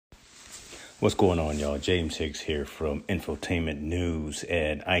What's going on, y'all? James Higgs here from Infotainment News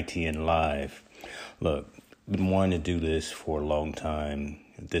and ITN Live. Look, been wanting to do this for a long time.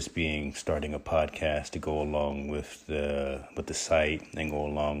 This being starting a podcast to go along with the site and go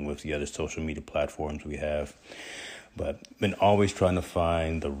along with the other social media platforms we have. But been always trying to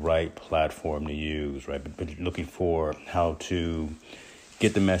find the right platform to use, right? Been looking for how to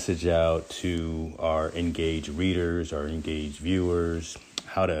get the message out to our engaged readers, our engaged viewers,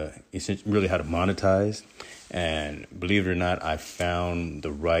 how to monetize. And believe it or not, I found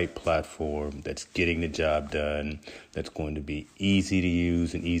the right platform that's getting the job done, that's going to be easy to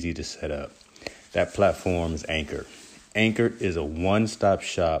use and easy to set up. That platform is Anchor. Anchor is a one-stop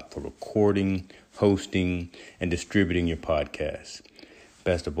shop for recording, hosting, and distributing your podcast.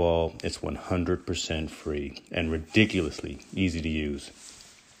 Best of all, it's 100% free and ridiculously easy to use.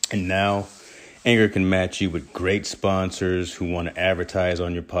 And now, Anchor can match you with great sponsors who want to advertise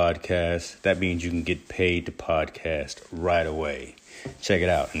on your podcast. That means you can get paid to podcast right away. Check it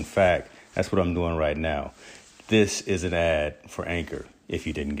out. In fact, that's what I'm doing right now. This is an ad for Anchor, if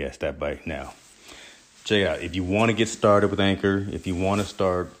you didn't guess that by now. Check it out. If you want to get started with Anchor, if you want to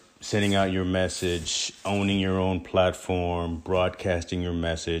start sending out your message, owning your own platform, broadcasting your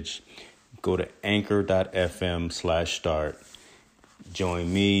message, go to anchor.fm/start.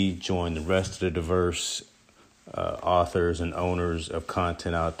 Join me, join the rest of the diverse authors and owners of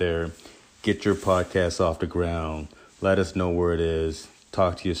content out there. Get your podcast off the ground. Let us know where it is.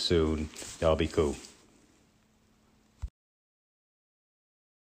 Talk to you soon. Y'all be cool.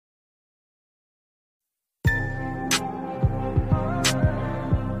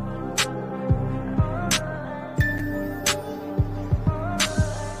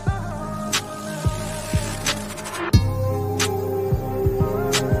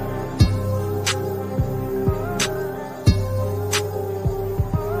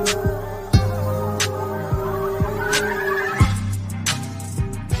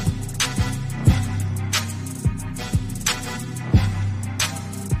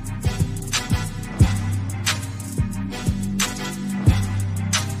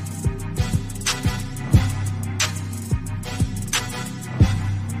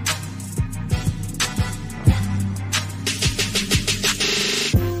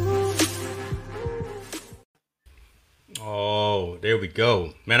 There we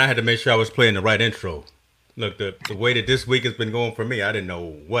go. Man, I had to make sure I was playing the right intro. Look, the way that this week has been going for me, I didn't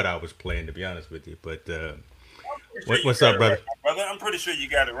know what I was playing, to be honest with you. But what's up, brother? Brother, I'm pretty sure you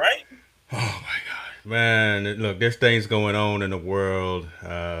got it right. Oh, my God. Man, look, there's things going on in the world.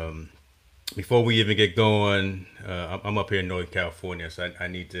 Before we even get going, I'm up here in Northern California, so I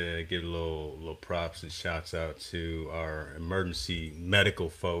need to give a little props and shouts out to our emergency medical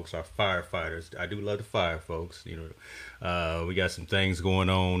folks, our firefighters. I do love the fire folks. You know, we got some things going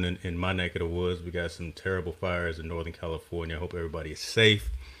on in my neck of the woods. We got some terrible fires in Northern California. I hope everybody is safe.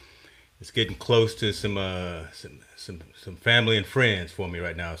 It's getting close to some family and friends for me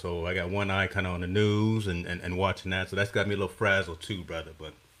right now. So I got one eye kind of on the news and watching that. So that's got me a little frazzled too, brother.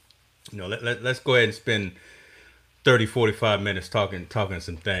 But you know, let's go ahead and spend 30, 45 minutes talking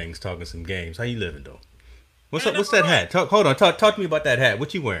some things, talking some games. How you living, though? What's that hat? Hold on. Talk to me about that hat.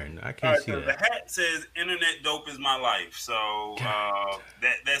 What you wearing? I can't see that. The hat says "Internet dope is my life." So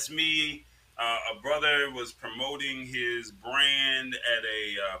that's me. A brother was promoting his brand at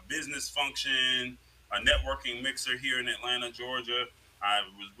a business function, a networking mixer here in Atlanta, Georgia. I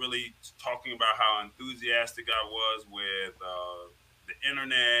was really talking about how enthusiastic I was with the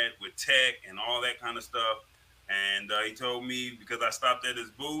internet, with tech, and all that kind of stuff. And he told me, because I stopped at his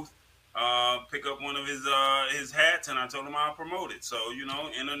booth, pick up one of his hats, and I told him I'll promote it. So, you know,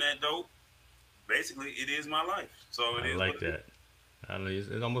 internet dope, basically, it is my life. So it I is like that.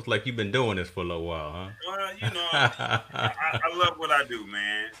 It's almost like you've been doing this for a little while, huh? Well, you know, I love what I do,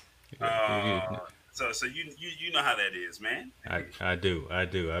 man. So you know how that is, man. I do. I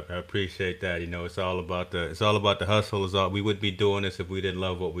appreciate that. You know, it's all about the hustle. We wouldn't be doing this if we didn't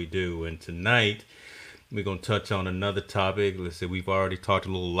love what we do. And tonight we're gonna touch on another topic. Let's say we've already talked a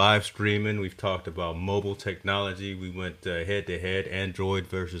little live streaming. We've talked about mobile technology. We went head to head, Android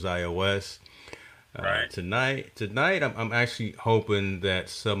versus iOS. Right. Tonight, I'm actually hoping that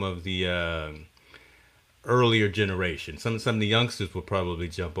some of the earlier generation, some of the youngsters will probably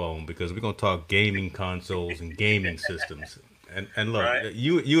jump on, because we're gonna talk gaming consoles and gaming systems. And look, right.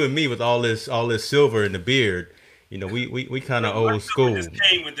 you and me with all this silver in the beard, you know, we kind of old school. Just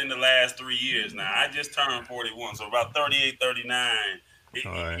came within the last 3 years now. I just turned 41, so about 38, 39. It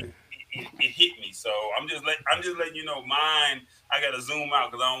hit me. So I'm just letting you know mine. I gotta zoom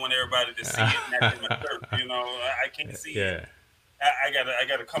out because I don't want everybody to see it matching my shirt. You know, I can't see it. I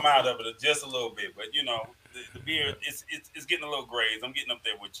gotta come out of it just a little bit. But the beer, it's getting a little grazed. I'm getting up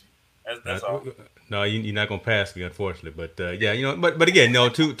there with you. That's all. No, you're not gonna pass me, unfortunately. But yeah, but again,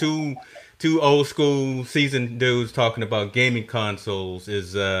 two old school seasoned dudes talking about gaming consoles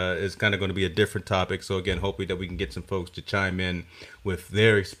is kind of going to be a different topic. So again, hopefully that we can get some folks to chime in with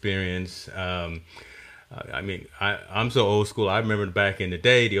their experience. I mean, I'm so old school. I remember back in the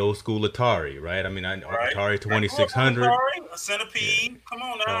day, the old school Atari, right? I mean, Right. Atari I grew up on 2600. Atari, a Centipede. Come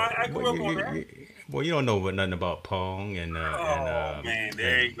on now, I Well, grew up on that. you don't know nothing about Pong Oh man,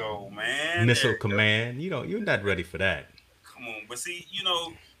 there you go, man. There Missile you go. Command. You're not ready for that. Come on, but see,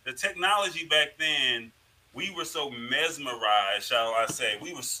 the technology back then, we were so mesmerized, shall I say?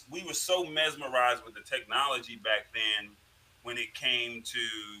 We were so mesmerized with the technology back then when it came to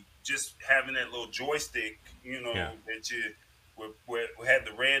just having that little joystick, Yeah. that had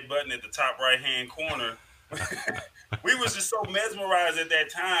the red button at the top right hand corner. We was just so mesmerized at that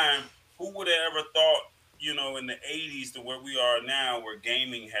time. Who would have ever thought, in the '80s to where we are now, where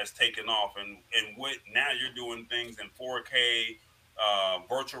gaming has taken off, and what now you're doing things in 4K,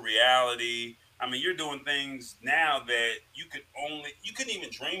 virtual reality. I mean, you're doing things now that you couldn't even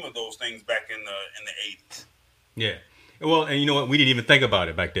dream of those things back in the '80s. Yeah. Well, and you know what? We didn't even think about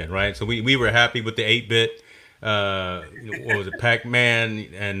it back then, right? So we were happy with the 8-bit. What was it? Pac-Man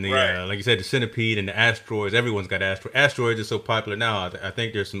and the Right. like you said, the Centipede and the Asteroids. Everyone's got Asteroids. Asteroids is so popular now. I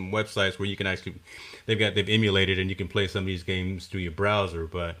think there's some websites where you can actually they've emulated and you can play some of these games through your browser.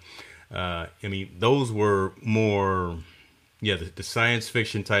 But I mean, those were more yeah, the science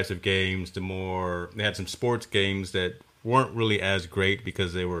fiction types of games, they had some sports games that weren't really as great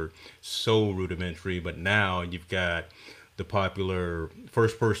because they were so rudimentary. But now you've got the popular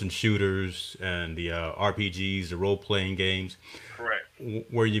first person shooters and the RPGs, the role playing games, Correct.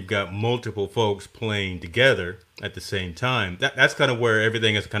 where you've got multiple folks playing together at the same time. That's kind of where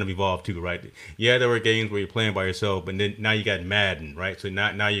everything has kind of evolved to, right? Yeah, there were games where you're playing by yourself, but then now you got Madden, right? So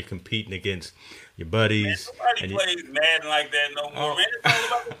now you're competing against your Man, buddies, nobody and plays Madden like that no more, oh, man.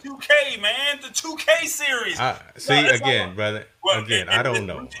 It's all about the 2K, man. The 2K series. I No, see it's all again, about. brother. Well, Again, I don't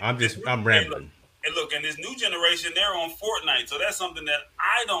know. I'm hey, look, rambling. in this new generation, they're on Fortnite, so that's something that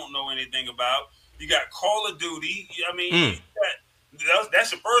I don't know anything about. You got Call of Duty. I mean, Mm,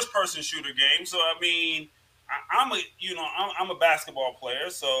 that's your first person shooter game. So I mean, I'm a basketball player,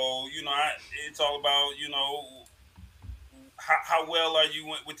 so it's all about how well are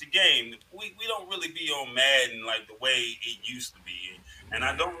you with the game. We don't really be on Madden like the way it used to be, and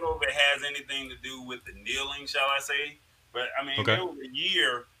I don't know if it has anything to do with the kneeling, shall I say? But I mean, okay. there was a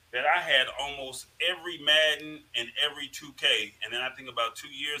year that I had almost every Madden and every 2K, and then I think about 2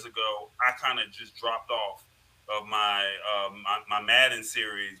 years ago, I kind of just dropped off of my Madden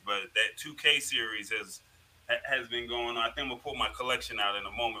series, but that 2K series has been going on. I think I'm gonna pull my collection out in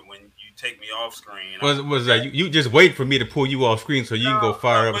a moment when you take me off screen. I'm gonna Was look that at you just wait for me to pull you off screen so you no, can go no,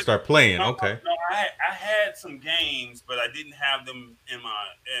 fire up and but start playing? no, Okay. no. I had some games, but I didn't have them at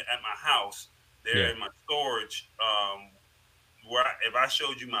my house. They're Yeah. in my storage. If I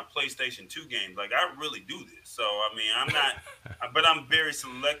showed you my PlayStation 2 games, like I really do this. So I mean, I'm not, but I'm very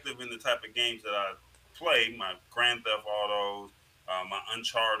selective in the type of games that I play. My Grand Theft Autos, my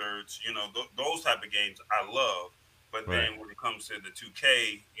Uncharted, those type of games I love. But Right. then when it comes to the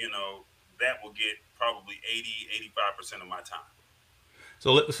 2K, that will get probably 85% of my time.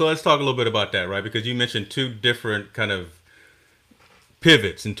 So let's talk a little bit about that, right? Because you mentioned two different kind of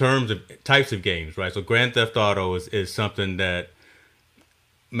pivots in terms of types of games, right? So Grand Theft Auto is something that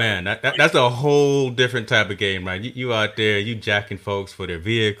man, that's a whole different type of game, right? You out there, you jacking folks for their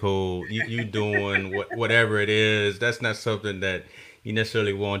vehicle, you doing whatever it is. That's not something that you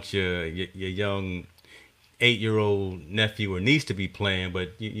necessarily want your young 8-year-old nephew or niece to be playing,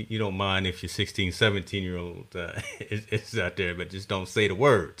 but you don't mind if your 16, 17-year-old is out there, but just don't say the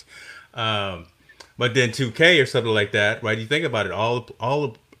words. Um, but then 2K or something like that, right? You think about it, all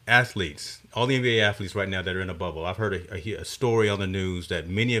the athletes, all the NBA athletes right now that are in a bubble. I've heard a story on the news that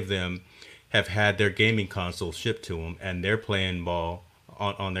many of them have had their gaming consoles shipped to them, and they're playing ball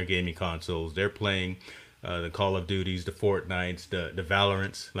on their gaming consoles. They're playing the Call of Duties, the Fortnites, the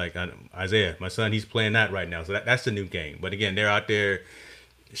Valorants. Like Isaiah, my son, he's playing that right now. So that's the new game. But again, they're out there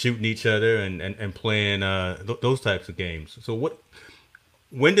shooting each other and playing those types of games. So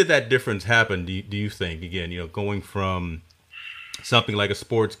when did that difference happen? Do you think again? Going from something like a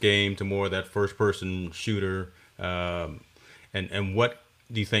sports game to more of that first person shooter, and what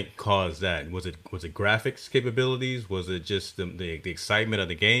do you think caused that? Was it graphics capabilities? Was it just the excitement of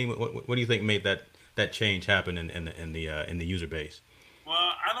the game? What do you think made that change happen in the user base? Well,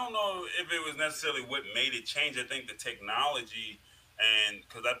 I don't know if it was necessarily what made it change. I think the technology and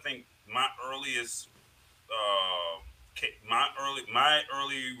because I think my earliest my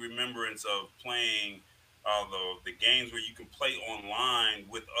early remembrance of playing the games where you can play online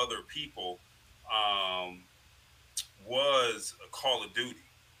with other people um, was Call of Duty.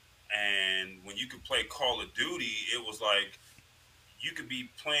 And when you could play Call of Duty, it was like you could be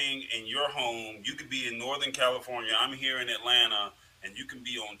playing in your home. You could be in Northern California. I'm here in Atlanta, and you can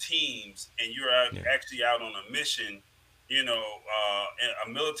be on teams, and you're Yeah. actually out on a mission, a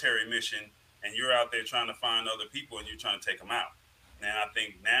military mission, and you're out there trying to find other people, and you're trying to take them out. And I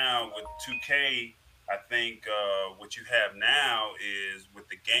think now with 2K, I think what you have now is with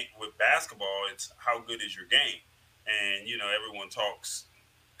the game with basketball, it's how good is your game, and everyone talks.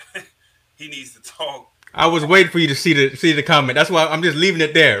 He needs to talk. I was waiting for you to see the comment. That's why I'm just leaving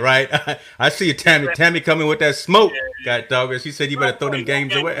it there, right? I see Tammy coming with that smoke. Yeah, God dog, she said you no, better throw them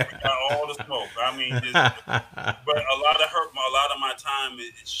games game away. got all the smoke. I mean, but a lot of my time,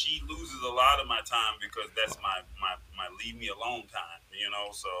 she loses a lot of my time because that's my leave me alone time.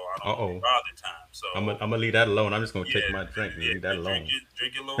 So I don't want to Uh-oh. bother time. So I'm gonna leave that alone. I'm just gonna yeah, take my drink and yeah, leave that drink alone.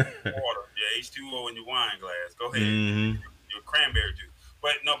 drink your little water, your H2O in your wine glass. Go ahead, Mm-hmm. your cranberry juice.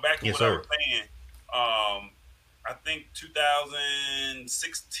 But no, back to Yes, what I sir. was saying. I think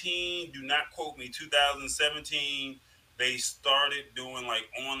 2016. Do not quote me. 2017. They started doing like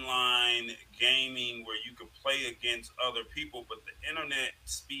online gaming where you could play against other people, but the internet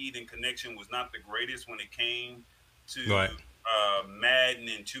speed and connection was not the greatest when it came to Right. Madden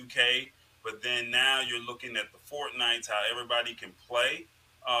and 2K. But then now you're looking at the Fortnites, how everybody can play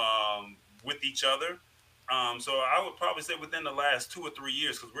with each other. So I would probably say within the last 2 or 3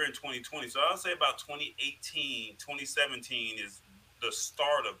 years, because we're in 2020. So I'll say about 2018, 2017 is the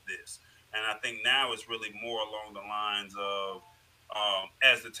start of this. And I think now it's really more along the lines of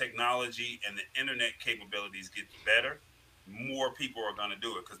as the technology and the internet capabilities get better, more people are going to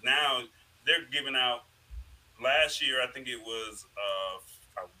do it. Because now they're giving out, last year, I think it was,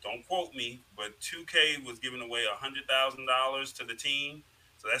 don't quote me, but 2K was giving away $100,000 to the team.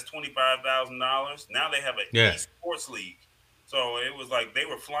 So that's $25,000. Now they have an Yeah. esports league. So it was like they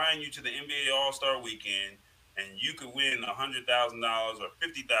were flying you to the NBA All Star Weekend, and you could win $100,000 or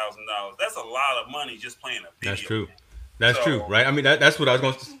 $50,000. That's a lot of money just playing a That's video true. game. That's true, So right? I mean, that's what I was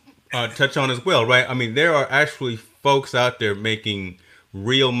going to touch on as well, right? I mean, there are actually folks out there making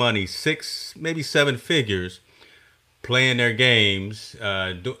real money, six, maybe seven figures, playing their games,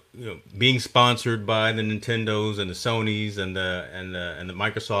 being sponsored by the Nintendos and the Sonys and the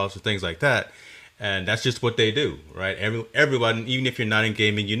Microsofts and things like that. And that's just what they do, right? Everyone, even if you're not in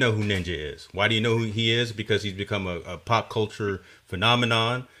gaming, you know who Ninja is. Why do you know who he is? Because he's become a pop culture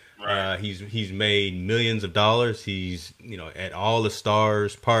phenomenon. right, He's made millions of dollars. He's at all the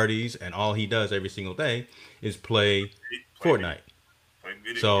stars parties, and all he does every single day is play play video, Fortnite. play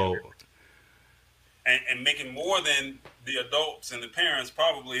video. So And making more than the adults and the parents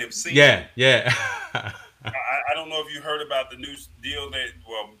probably have seen. yeah, yeah, I don't know if you heard about the new deal that,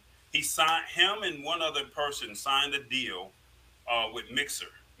 well, he signed, him and one other person signed a deal with Mixer.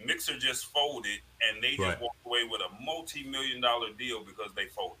 Mixer just folded, and they just right, walked away with a multi-million-dollar deal because they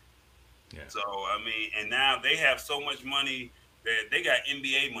folded. yeah, So I mean, and now they have so much money that they got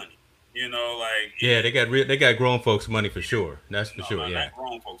NBA money. Like yeah. They got grown folks money for sure. That's for no, sure. no, Yeah, not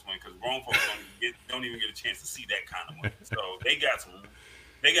grown folks money, because grown folks don't even get a chance to see that kind of money. So they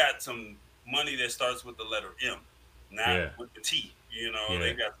got some money that starts with the letter M, not yeah, with the T. They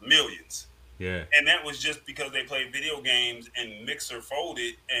yeah, got millions. yeah. And that was just because they played video games and Mixer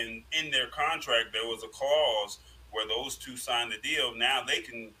folded, and in their contract there was a clause where those two signed the deal. Now they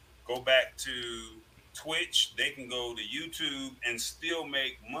can go back to Twitch, they can go to YouTube and still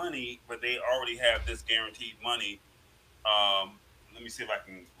make money, but they already have this guaranteed money. Let me see if I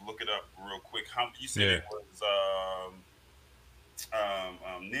can look it up real quick. How you said Yeah. it was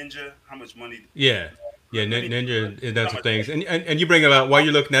Ninja? How much money? Yeah, yeah. Let me Ninja has done how some much? things, and you bring about while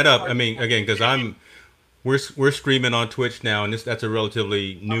you're looking that up. I mean, again, because we're streaming on Twitch now, and that's a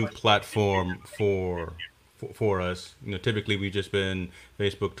relatively How new much? platform for us. Typically we've just been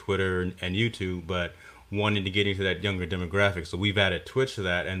Facebook, Twitter, and YouTube, but wanting to get into that younger demographic, so we've added Twitch to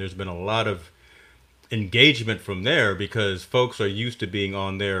that, and there's been a lot of engagement from there because folks are used to being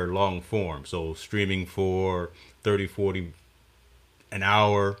on there long form, so streaming for 30, 40 an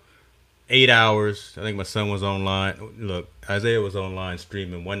hour, 8 hours. I think my son was online. Look, Isaiah was online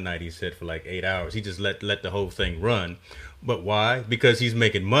streaming one night. He said for like 8 hours. He just let the whole thing run. But why? Because he's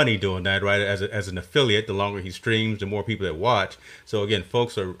making money doing that, right? As an affiliate, the longer he streams, the more people that watch. So again,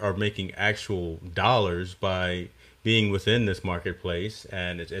 folks are making actual dollars by being within this marketplace,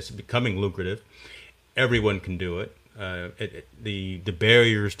 and it's becoming lucrative. Everyone can do it. the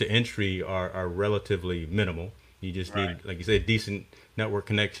barriers to entry are relatively minimal. You just Right. need, like you said, decent network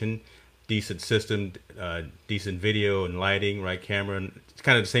connection, decent system, decent video and lighting, right? Camera. And it's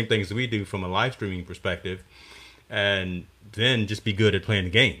kind of the same things that we do from a live streaming perspective, and then just be good at playing the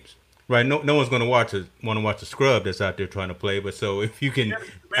games. Right? No one's going to want to watch a scrub that's out there trying to play. But so if you can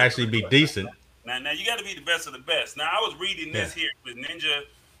actually be decent. Now you got to be the best of the best. Now I was reading this Yeah. here. The Ninja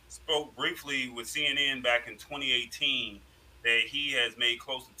spoke briefly with CNN back in 2018 that he has made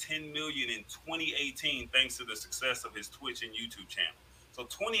close to 10 million in 2018 thanks to the success of his Twitch and YouTube channel. So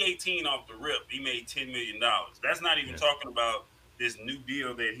 2018 off the rip, he made $10 million. That's not even talking about this new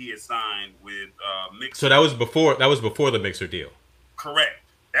deal that he had signed with Mixer. So that was before the Mixer deal. Correct.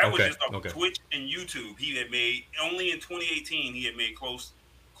 That was Okay, just off okay. of Twitch and YouTube. He had made only in 2018. He had made close.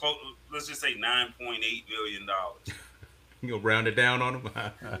 Let's just say $9.8 million. You gonna round it down on them?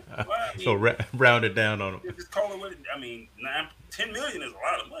 Well, I mean, So round it down on them. just call it what. I mean, 10 million is a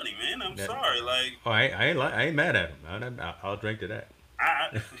lot of money, man. I'm sorry. Like, Oh, I ain't mad at him. I'll drink to that.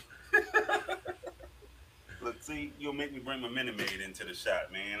 I look, see, you'll make me bring my Minute Maid into the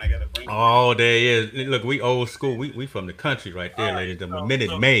shot, man. I gotta bring. Oh, there he is. Look, we old school. We from the country right there, All right, ladies and gentlemen. so- Minute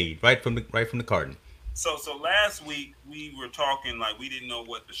so- Maid, right from the carton. So last week we were talking like we didn't know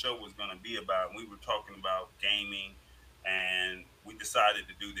what the show was going to be about. We were talking about gaming, and we decided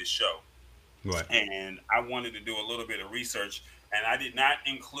to do this show. Right. And I wanted to do a little bit of research, and I did not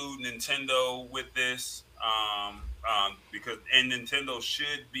include Nintendo with this because Nintendo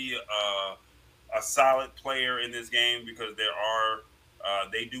should be a solid player in this game because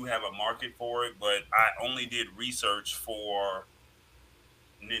they do have a market for it. But I only did research for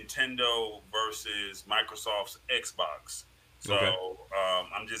Nintendo versus Microsoft's Xbox. So Okay.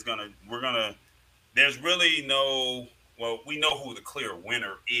 there's really no, well, we know who the clear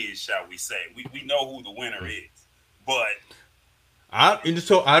winner is, shall we say. We know who the winner is. But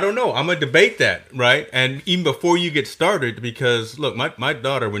I don't know. I'm gonna debate that, right? And even before you get started, because look, my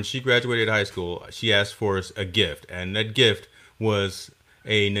daughter, when she graduated high school, she asked for us a gift, and that gift was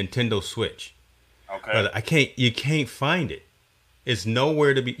a Nintendo Switch. okay. Brother, you can't find it. It's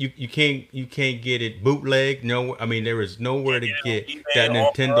nowhere to be. You can't get it bootleg. No, I mean there is nowhere to Can't get get it on eBay that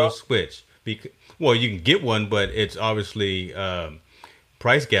or Nintendo Offer? Switch. Well, you can get one, but it's obviously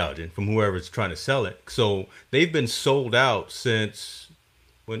price gouging from whoever's trying to sell it. So they've been sold out since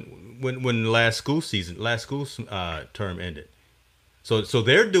when the last school term ended. So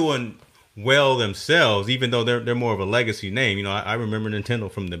they're doing well themselves, even though they're more of a legacy name. You know, I remember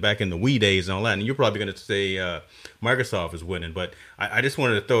Nintendo from the back in the Wii days and all that. And you're probably going to say Microsoft is winning, but I just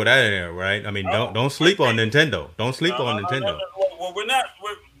wanted to throw that in there, right? I mean, don't sleep on Nintendo. Don't sleep on Nintendo. Well, we're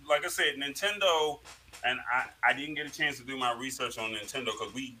like I said, Nintendo, and I didn't get a chance to do my research on Nintendo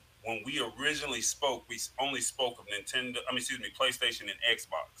because when we originally spoke, we only spoke of PlayStation and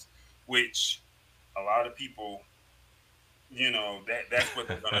Xbox, which a lot of people, that's what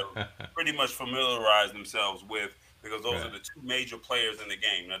they're gonna pretty much familiarize themselves with because those Right. are the two major players in the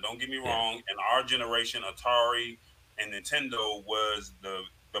game. Now, don't get me Yeah. wrong. In our generation, Atari and Nintendo was the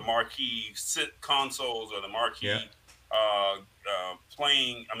marquee consoles or the marquee Yeah.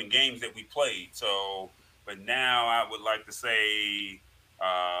 games that we played. So, but now I would like to say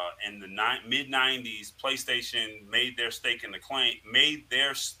in the mid '90s, PlayStation made their stake in the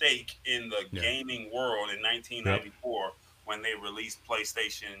Yeah. gaming world in 1994 when they released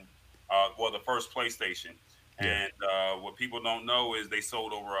PlayStation. The first PlayStation. Yeah. And what people don't know is they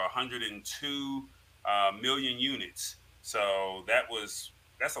sold over 102 million units. So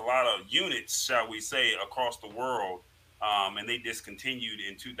that's a lot of units, shall we say, across the world. And they discontinued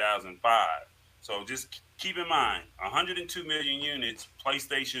in 2005. So just keep in mind, 102 million units.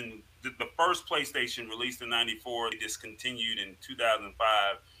 PlayStation, the first PlayStation released in '94, they discontinued in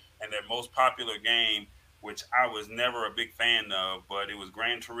 2005, and their most popular game, which I was never a big fan of, but it was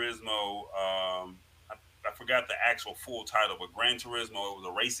Gran Turismo. I forgot the actual full title, but Gran Turismo, it was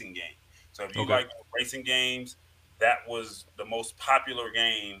a racing game. So if you Okay. like racing games, that was the most popular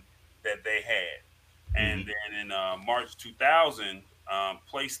game that they had. And then in March 2000,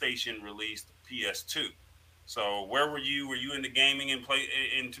 PlayStation released PS2. So where were you? Were you into gaming in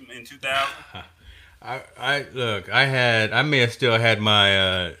 2000? I may have still had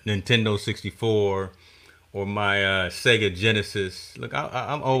my Nintendo 64 or my Sega Genesis. Look,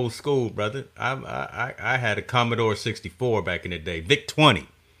 I'm old school, brother. I had a Commodore 64 back in the day, VIC 20.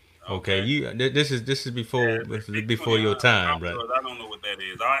 Okay, this is before before your time, brother. I don't know what that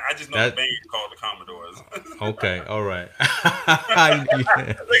is. I just know the band called the Commodores. Okay, all right. I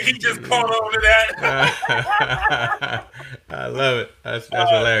think he just caught on to that. I love it. That's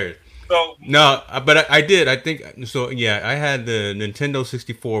hilarious. So No, but I did. I think so. Yeah, I had the Nintendo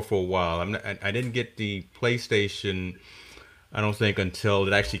 64 for a while. I didn't get the PlayStation. I don't think until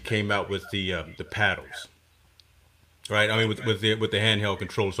it actually came out with the paddles, right? I mean, okay, with the handheld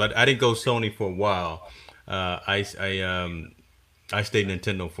controller. So I didn't go Sony for a while. I stayed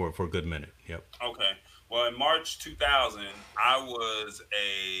Nintendo for a good minute. Yep. okay. Well, in March 2000, I was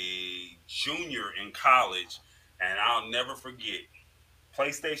a junior in college, and I'll never forget.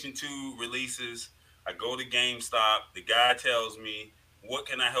 PlayStation 2 releases. I go to GameStop. The guy tells me, "What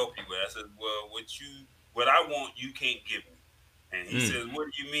can I help you with?" I said, "Well, what I want, you can't give me." And he Mm. says, "What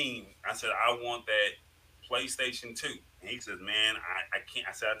do you mean?" I said, "I want that PlayStation 2." And he says, "Man, I can't."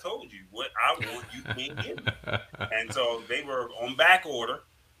 I said, "I told you what I want, you can't give me." And so they were on back order,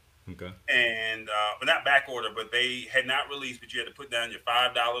 Okay. and but not back order, but they had not released. But you had to put down your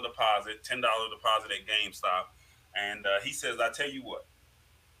 $5 deposit, $10 deposit at GameStop. And he says, "I tell you what."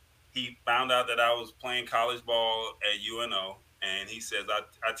 He found out that I was playing college ball at UNO, and he says,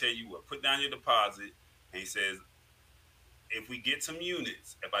 I tell you what, put down your deposit." And he says, "If we get some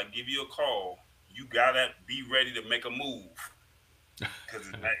units, if I give you a call, you gotta be ready to make a move,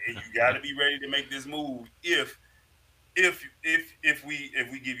 because you gotta be ready to make this move if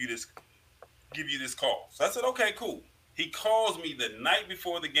we give you this call." So I said, "Okay, cool." He calls me the night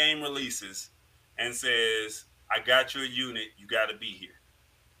before the game releases and says, "I got your unit. You got to be here."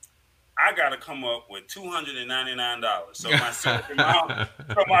 I got to come up with $299. So my surrogate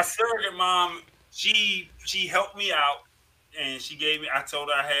mom, she helped me out, and she gave me. I told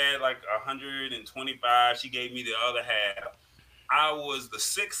her I had like 125. She gave me the other half. I was the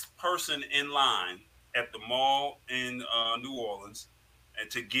sixth person in line at the mall in New Orleans,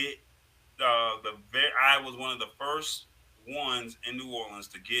 and to get I was one of the first ones in New Orleans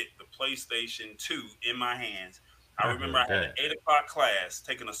to get the PlayStation 2 in my hands. I I remember I heard had an that. 8 o'clock class,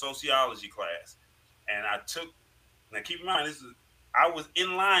 taking a sociology class, and I took. Now keep in mind, I was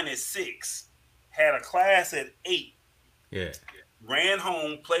in line at 6, had a class at 8, Yeah. ran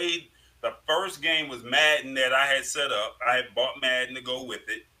home, played. The first game was Madden that I had set up. I had bought Madden to go with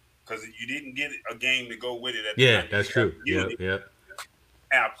it because you didn't get a game to go with it at the Yeah, time. You that's just got true. a Yep. unit. Yep.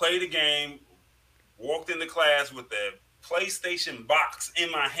 And I played the game, walked into class with the PlayStation box in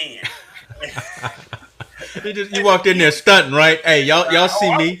my hand. You walked in there stunting, right? Hey, y'all Oh,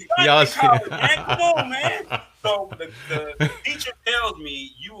 see I was me? studying Y'all in see? college, man. Come on, man. So the teacher tells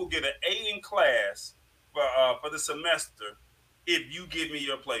me you will get an A in class for the semester if you give me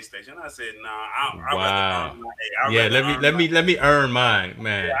your PlayStation. I said, "Nah, I'd rather Wow. earn my A. I'd Yeah, rather let me earn let my me let me earn mine, yeah.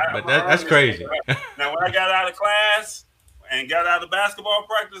 man. I'm But gonna that's earn this thing." crazy. Now, when I got out of class and got out of basketball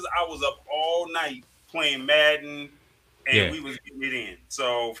practice, I was up all night playing Madden, and Yeah. we was getting it in.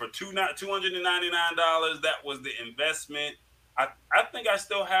 So for $299, that was the investment. I think I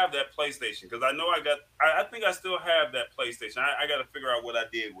still have that PlayStation because I know I think I still have that PlayStation. I got to figure out what I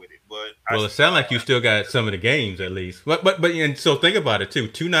did with it, but Well, it sounds like you still got some of the games at least. But and so think about it too.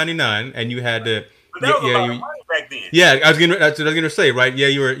 $299, and you had to. but that Yeah, was a yeah, lot of you. money back then. Yeah, that's what I was gonna say, right? Yeah,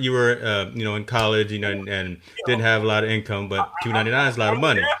 you were in college, and You didn't know, have a lot of income, but $299 is a lot I of was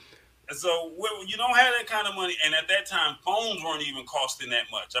money. there. So you don't have that kind of money, and at that time, phones weren't even costing that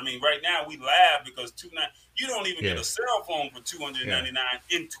much. I mean, right now we laugh because you don't even get Yeah, a cell phone for two hundred yeah, ninety nine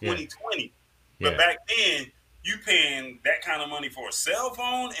in yeah, 2020. But yeah. back then, you paying that kind of money for a cell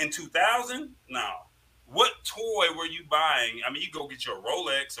phone in 2000? No. What toy were you buying? I mean, you go get your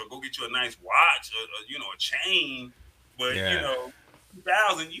Rolex or go get you a nice watch or a chain, but Yeah.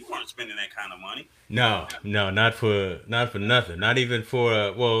 2000, you weren't spending that kind of money. No, no, not for nothing. Not even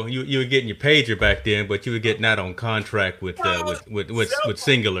for well, you were getting your pager back then, but you were getting that on contract with No, cell with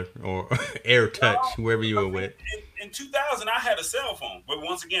Singular or Air Touch, No, whoever you were because with. in 2000, I had a cell phone, but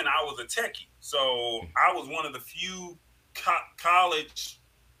once again, I was a techie. So I was one of the few college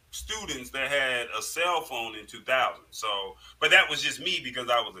students that had a cell phone in 2000. So, but that was just me because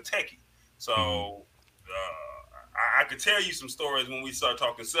I was a techie. Hmm. So I could tell you some stories when we start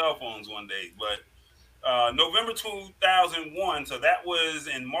talking cell phones one day, but November 2001. So that was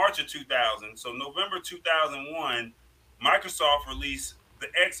in March of 2000. So November 2001, Microsoft released the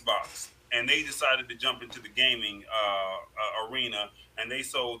Xbox, and they decided to jump into the gaming arena, and they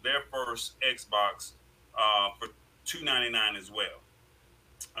sold their first Xbox for $299 as well.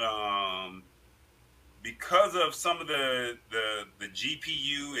 Um, because of some of the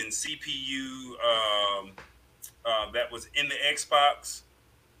GPU and CPU that was in the Xbox,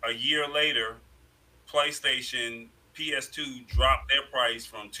 a year later, PlayStation PS2 dropped their price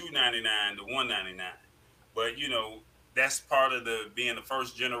from $299 to $199. But that's part of the being the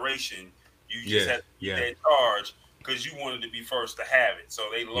first generation. You just Yes, have to get yeah, that charge. because you wanted to be first to have it. So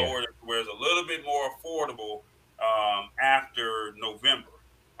they lowered it where it's a little bit more affordable after November.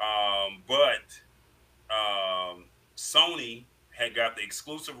 But Sony had got the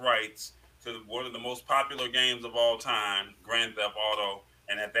exclusive rights to one of the most popular games of all time, Grand Theft Auto,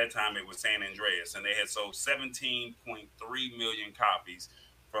 and at that time it was San Andreas, and they had sold 17.3 million copies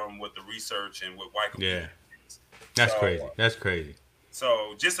from what the research and what Wikipedia is. That's crazy. That's crazy.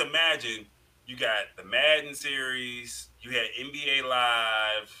 So just imagine you got the Madden series, you had NBA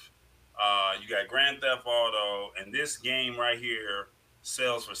Live, you got Grand Theft Auto, and this game right here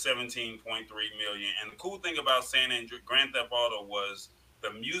sells for 17.3 million. And the cool thing about Grand Theft Auto was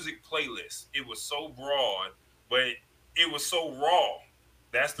the music playlist. It was so broad, but it was so raw.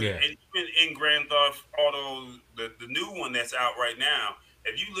 That's the and even in Grand Theft Auto, the new one that's out right now.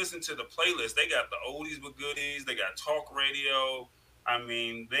 If you listen to the playlist, they got the oldies but goodies. They got talk radio. I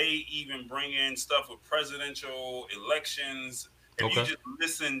mean, they even bring in stuff with presidential elections. If you just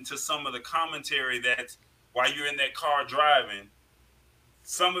listen to some of the commentary that's while you're in that car driving,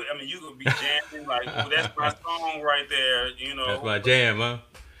 you could be jamming like, oh, that's my song right there. You know, that's my jam, huh?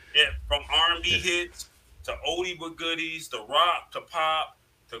 Yeah, from R&B hits to oldie but goodies, to rock, to pop,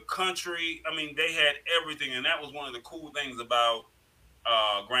 to country. I mean, they had everything, and that was one of the cool things about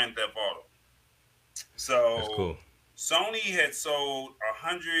Grand Theft Auto. So that's cool. Sony had sold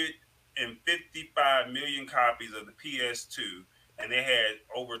 155 million copies of the PS2, and they had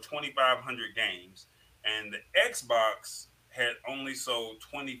over 2,500 games. And the Xbox had only sold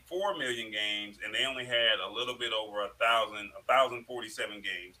 24 million games, and they only had a little bit over 1,047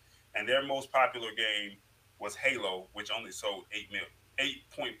 games. And their most popular game was Halo, which only sold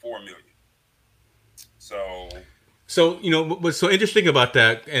 8.4 million. So, you know, what's so interesting about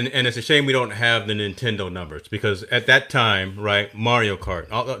that, and it's a shame we don't have the Nintendo numbers, because at that time, right, Mario Kart,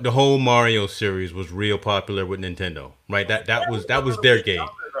 the whole Mario series was real popular with Nintendo, right? That was their game.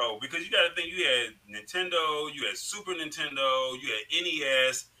 Because you got to think, you had Nintendo, you had Super Nintendo, you had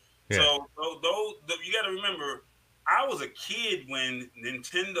NES. Yeah. So you got to remember, I was a kid when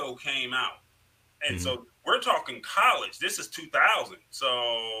Nintendo came out. And so we're talking college. This is 2000.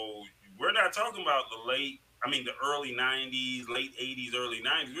 So we're not talking about the early 90s, late 80s, early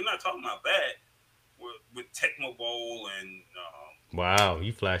 90s. We're not talking about that with Tecmo Bowl and... wow,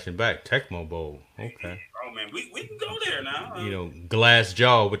 you flashing back. Tecmo Bowl. Okay. Oh, man, we can go there now. You know, Glass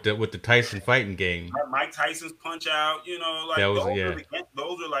Jaw with the Tyson fighting game. Mike Tyson's Punch-Out, you know, like those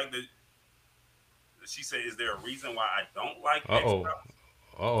are like the... She said, is there a reason why I don't like Xbox?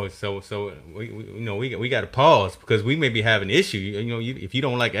 So we got to pause, because we may be having an issue. You know, if you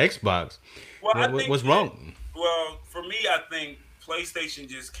don't like Xbox, what's wrong? Well, for me, I think PlayStation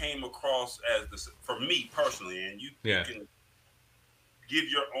just came across as for me personally, and you can give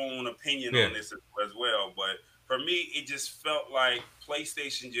your own opinion on this as well. But for me, it just felt like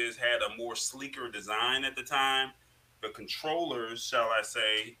PlayStation just had a more sleeker design at the time. The controllers, shall I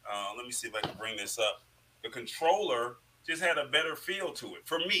say, let me see if I can bring this up. The controller just had a better feel to it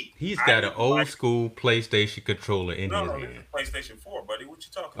for me. He's got an old school PlayStation controller in his hand. PlayStation 4, buddy. What you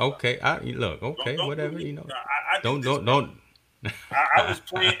talking about? Okay, whatever. You know, don't. I was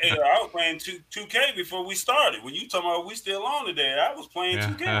playing. I was playing 2K before we started. When you talking about we still on today, I was playing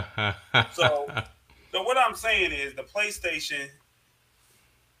 2K. So what I'm saying is the PlayStation.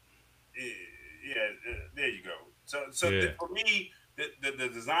 There you go. So for me, the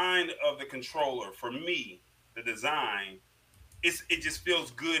design of the controller, for me, the design, it just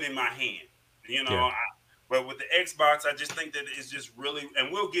feels good in my hand, you know. Yeah. But with the Xbox, I just think that it's just really, and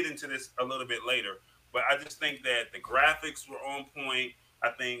we'll get into this a little bit later, but I just think that the graphics were on point. I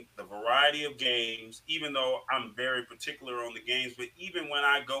think the variety of games, even though I'm very particular on the games, but even when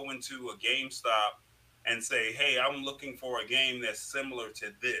I go into a GameStop and say, hey, I'm looking for a game that's similar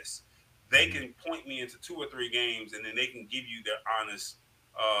to this, they can point me into 2 or 3 games, and then they can give you their honest,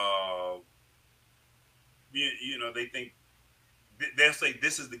 they think, they'll say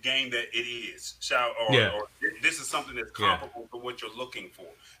this is the game that it is, or this is something that's comparable to what you're looking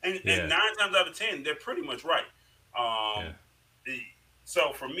for. And 9 times out of 10, they're pretty much right.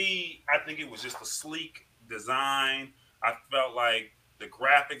 So for me, I think it was just a sleek design. I felt like the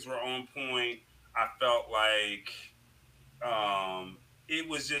graphics were on point. I felt like it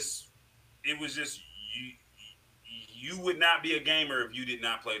was just you would not be a gamer if you did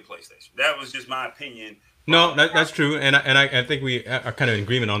not play PlayStation. That was just my opinion. No, that's true, and I think we are kind of in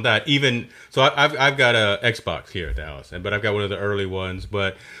agreement on that. Even so, I've got a Xbox here at the house, but I've got one of the early ones.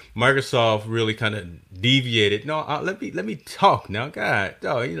 But Microsoft really kind of deviated. No, let me talk now, God.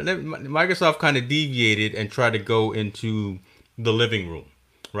 Microsoft kind of deviated and tried to go into the living room,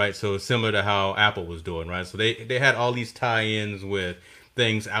 right? So similar to how Apple was doing, right? So they had all these tie-ins with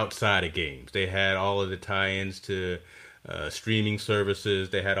things outside of games. They had all of the tie-ins to streaming services.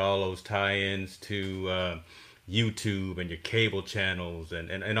 They had all those tie-ins to YouTube and your cable channels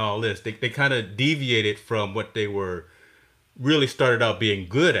and all this. They kind of deviated from what they were really started out being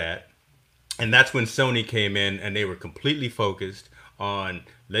good at. And that's when Sony came in and they were completely focused on,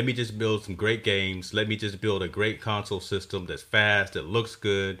 let me just build some great games. Let me just build a great console system that's fast, that looks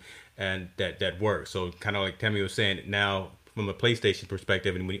good, and that works. So kind of like Tammy was saying, now from a PlayStation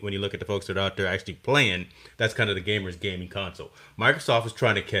perspective, and when you look at the folks that are out there actually playing, that's kind of the gamer's gaming console. Microsoft is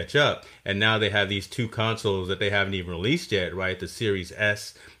trying to catch up, and now they have these two consoles that they haven't even released yet, right? The Series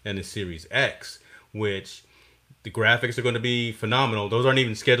S and the Series X, which the graphics are going to be phenomenal. Those aren't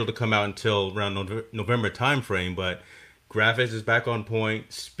even scheduled to come out until around November timeframe, but graphics is back on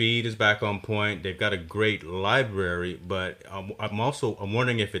point. Speed is back on point. They've got a great library, but I'm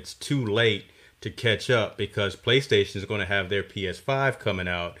wondering if it's too late to catch up, because PlayStation is going to have their PS5 coming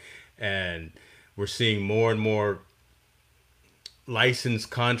out, and we're seeing more and more license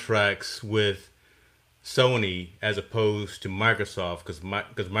contracts with Sony as opposed to Microsoft,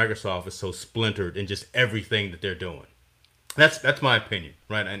 because Microsoft is so splintered in just everything that they're doing. That's my opinion,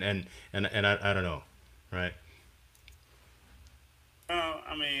 right? And I don't know, right?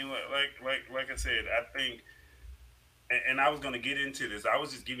 I mean, like I said, I think, and I was going to get into this. I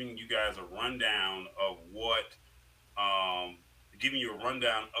was just giving you guys a rundown of giving you a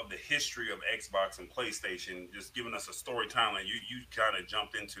rundown of the history of Xbox and PlayStation, just giving us a story timeline. You kind of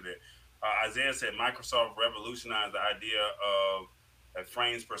jumped into that. Isaiah said Microsoft revolutionized the idea of a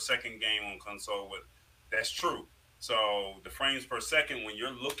frames per second game on console. That's true. So the frames per second, when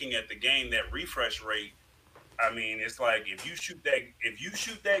you're looking at the game, that refresh rate, I mean, it's like if you shoot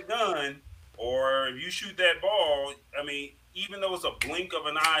that gun or if you shoot that ball, I mean, even though it's a blink of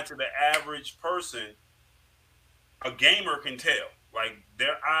an eye to the average person, a gamer can tell. Like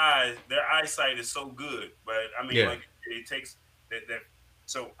their eyesight is so good. But I mean, like it takes that.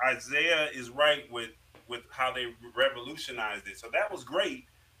 So Isaiah is right with how they revolutionized it. So that was great.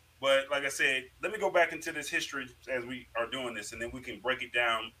 But like I said, let me go back into this history as we are doing this, and then we can break it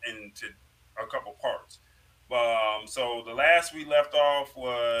down into a couple parts. So the last we left off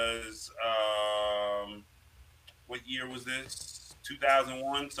was what year was this?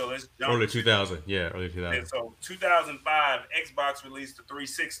 2001. So let's jump. Early 2000. Yeah, early 2000. And so 2005, Xbox released the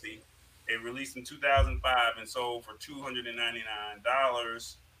 360. It released in 2005 and sold for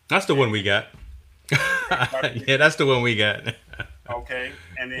 $299. That's the one we got. Yeah, that's the one we got. Okay,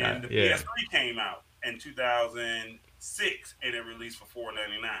 and then the PS3 came out in 2006, and it released for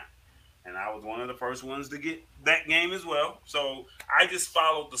 $499. And I was one of the first ones to get that game as well. So I just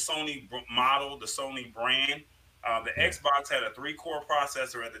followed the Sony model, the Sony brand. The Xbox had a 3-core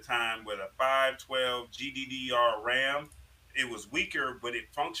processor at the time with a 512 GDDR RAM. It was weaker, but it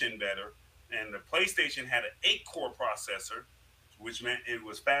functioned better. And the PlayStation had an 8-core processor, which meant it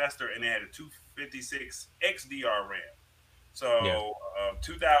was faster, and it had a 256 XDR RAM. So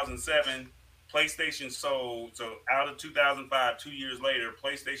 2007, PlayStation sold. So out of 2005, 2 years later,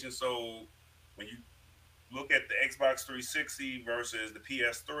 PlayStation sold. When you look at the Xbox 360 versus the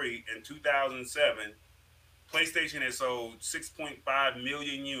PS3 in 2007, PlayStation had sold 6.5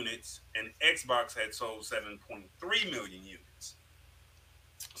 million units, and Xbox had sold 7.3 million units.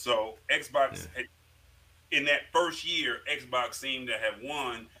 So Xbox, in that first year, Xbox seemed to have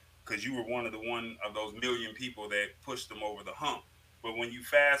won because you were one of those million people that pushed them over the hump. But when you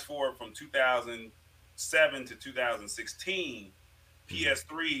fast forward from 2007 to 2016,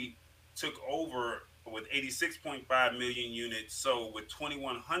 PS3 took over with 86.5 million units, sold with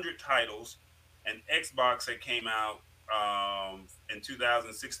 2,100 titles, and Xbox had came out in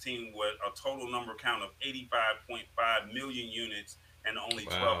 2016 with a total number count of 85.5 million units and only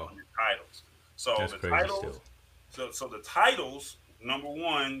 1,200 titles. So that's the titles, so the titles, number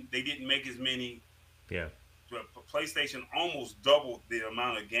one, they didn't make as many. Yeah. PlayStation almost doubled the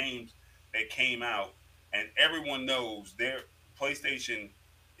amount of games that came out, and everyone knows their PlayStation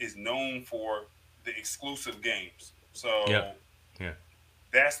is known for the exclusive games. So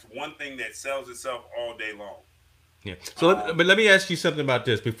that's one thing that sells itself all day long. Yeah. So, but let me ask you something about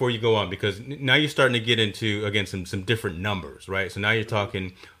this before you go on, because now you're starting to get into, again, some different numbers, right? So now you're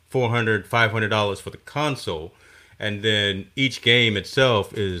talking $400, $500 for the console, and then each game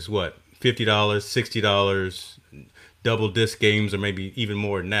itself is what, $50, $60, double disc games, or maybe even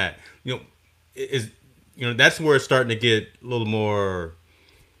more than that. That's where it's starting to get a little more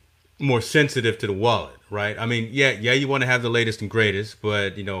sensitive to the wallet, right? I mean, you want to have the latest and greatest,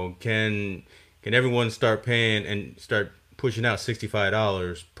 but can everyone start paying and start pushing out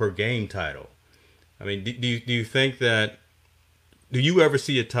 $65 per game title. I mean, do you think that? Do you ever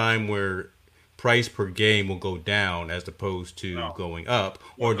see a time where price per game will go down as opposed to going up,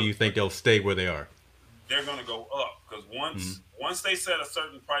 or do you think they'll stay where they are? They're going to go up because once they set a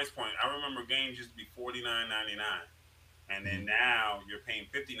certain price point, I remember games used to be $49.99, and then now you're paying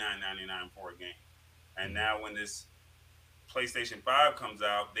 $59.99 for a game. And now when this PlayStation 5 comes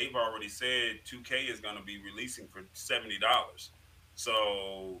out, they've already said 2K is going to be releasing for $70.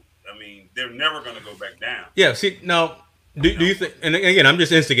 So I mean, they're never going to go back down. Yeah. See now. Do you think? And again, I'm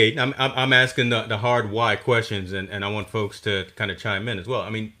just instigating. I'm asking the hard why questions, and I want folks to kind of chime in as well. I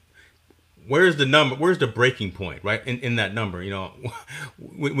mean, where's the number? Where's the breaking point, right? In that number,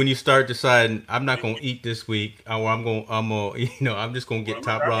 when you start deciding I'm not going to eat this week, or I'm just going to get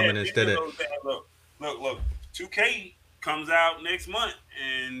top ramen instead of. Look. 2K comes out next month,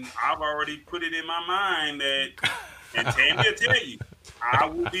 and I've already put it in my mind that, and Tammy will tell you, I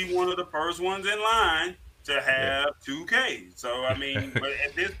will be one of the first ones in line to have 2K. So I mean, but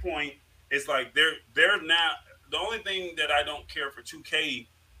at this point, it's like they're now. The only thing that I don't care for 2K,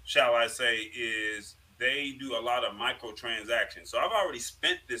 shall I say, is they do a lot of microtransactions. So I've already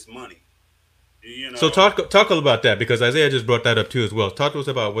spent this money. So talk about that, because Isaiah just brought that up too as well. Talk to us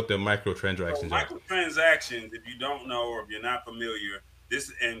about what the microtransactions are. Microtransactions, if you don't know or if you're not familiar,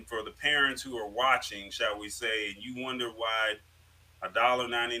 and for the parents who are watching, shall we say, and you wonder why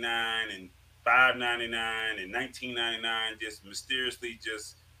 $1.99 and $5.99 and $19.99 just mysteriously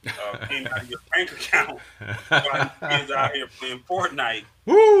just came out of your bank account while kids out here playing Fortnite.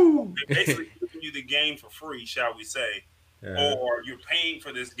 Woo! They're basically giving you the game for free, shall we say. Yeah. Or you're paying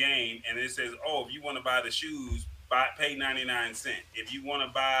for this game and it says, oh, if you want to buy the shoes, pay 99 cents. If you want to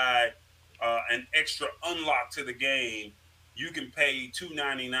buy an extra unlock to the game, you can pay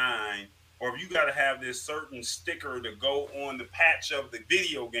 $2.99. Or if you got to have this certain sticker to go on the patch of the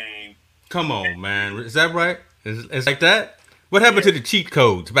video game. Come on, man. Is that right? It's like that? What happened to the cheat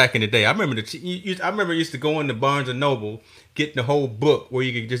codes back in the day? I remember I used to go into Barnes and Noble, getting the whole book where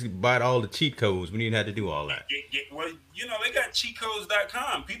you could just buy all the cheat codes when you didn't have to do all that. Well, they got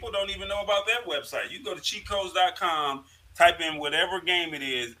cheatcodes.com. People don't even know about that website. You go to cheatcodes.com, type in whatever game it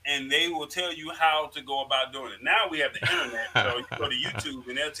is, and they will tell you how to go about doing it. Now we have the internet, so you go to YouTube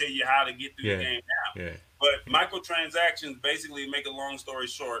and they'll tell you how to get through the game now. Yeah. But microtransactions, basically, make a long story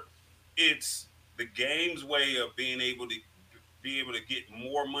short, it's the game's way of being able to get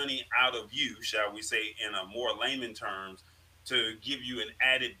more money out of you, shall we say, in a more layman terms, to give you an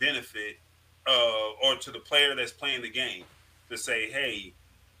added benefit, or to the player that's playing the game, to say, hey,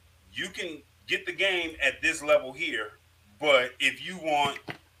 you can get the game at this level here, but if you want,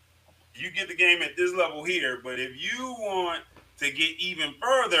 you get the game at this level here, but if you want to get even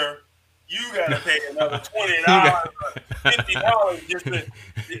further, you got to pay another $20 or $50 just to.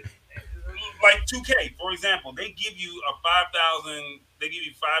 Like 2K, for example, they give you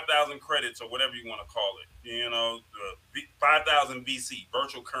 5,000 credits or whatever you want to call it. 5,000 VC,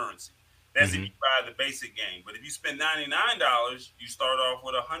 virtual currency. That's if you buy the basic game. But if you spend $99, you start off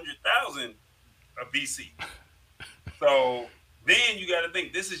with 100,000 VC. So then you got to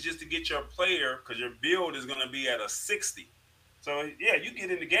think, this is just to get your player, because your build is going to be at a 60. So yeah, you get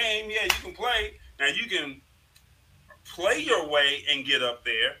in the game, yeah, you can play. Now you can play your way and get up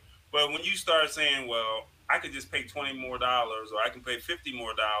there. But when you start saying, well, I could just pay $20 more, or I can pay $50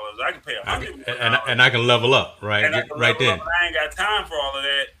 more, or I can pay $100 more, and I can level up, right? Right then. I ain't got time for all of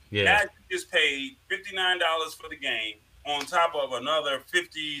that. Yeah. Now you just paid $59 for the game on top of another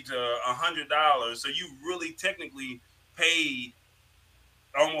 $50 to $100. So you really technically paid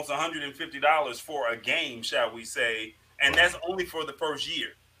almost $150 for a game, shall we say? And that's only for the first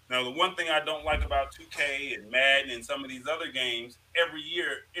year. Now, the one thing I don't like about 2K and Madden and some of these other games, every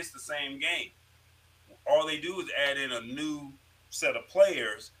year it's the same game. All they do is add in a new set of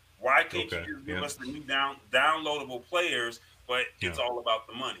players. Why can't you just give us the new downloadable players? But it's all about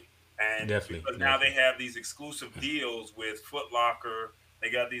the money. And because now they have these exclusive deals with Foot Locker. They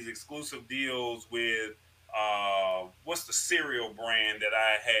got these exclusive deals with what's the cereal brand that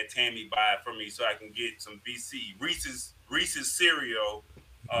I had Tammy buy for me so I can get some VC? Reese's cereal.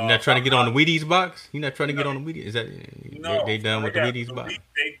 You're not trying to get on the Wheaties box? You're not trying to get on the Wheaties? Is that they done with the Wheaties box?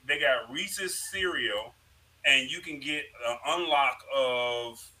 They got Reese's cereal, and you can get an unlock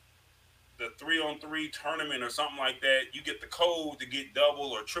of the 3-on-3 tournament or something like that. You get the code to get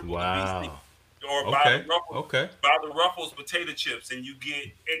double or triple the VC. Or buy the Ruffles potato chips, and you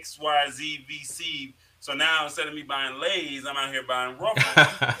get XYZ VC So now instead of me buying Lay's, I'm out here buying Ruffles.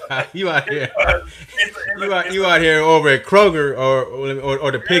 You out here. It's You out here over at Kroger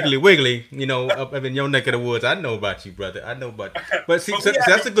or the Piggly Wiggly, you know, up in your neck of the woods. I know about you, brother. I know about you. But see, so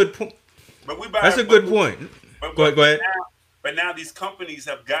that's a good point. But we buy. That's a good point. Go ahead. But now these companies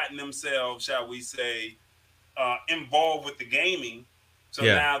have gotten themselves, shall we say, involved with the gaming. So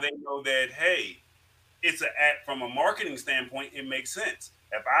now they know that, hey, it's from a marketing standpoint, it makes sense.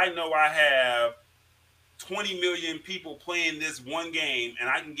 If I know I have 20 million people playing this one game and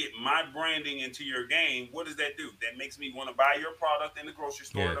I can get my branding into your game, what does that do? That makes me want to buy your product in the grocery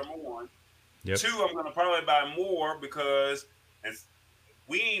store, number one. Yep. Two, I'm going to probably buy more because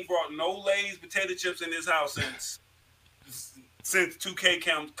we ain't brought no Lay's potato chips in this house since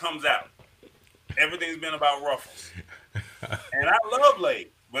 2K comes out. Everything's been about Ruffles. And I love Lay's,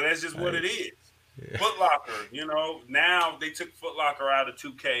 but that's just what it is. Yeah. Foot Locker, you know, now they took Foot Locker out of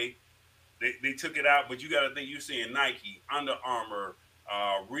 2K. They took it out, but you got to think, you're seeing Nike, Under Armour,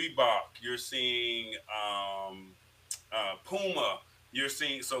 Reebok, you're seeing Puma, you're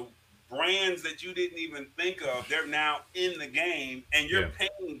seeing, so brands that you didn't even think of, they're now in the game, and you're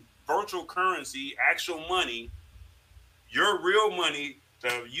paying virtual currency, actual money, your real money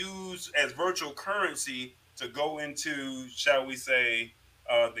to use as virtual currency to go into, shall we say,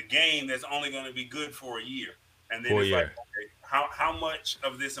 the game that's only going to be good for a year. And then like, okay, how much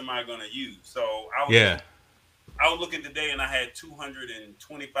of this am I going to use? So I was looking today and I had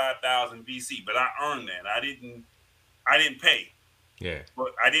 225,000 VC, but I earned that. I didn't pay. Yeah.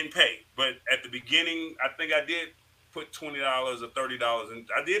 But I didn't pay. But at the beginning, I think I did put $20 or $30 and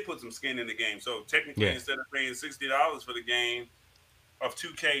I did put some skin in the game. So technically, instead of paying $60 for the game of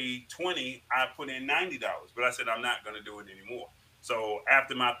 2K20, I put in $90. But I said I'm not going to do it anymore. So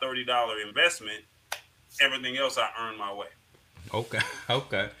after my $30 investment, everything else I earned my way. Okay.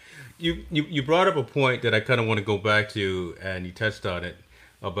 You brought up a point that I kind of want to go back to, and you touched on it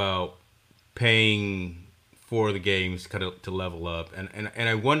about paying for the games kind of to level up, and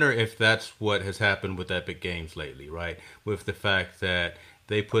I wonder if that's what has happened with Epic Games lately, right? With the fact that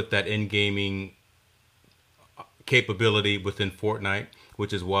they put that in-gaming capability within Fortnite,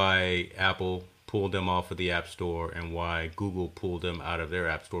 which is why Apple pulled them off of the App Store and why Google pulled them out of their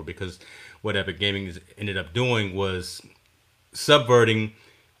App Store, because what Epic Gaming ended up doing was subverting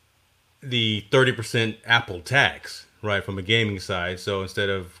the 30% Apple tax, right, from a gaming side. So instead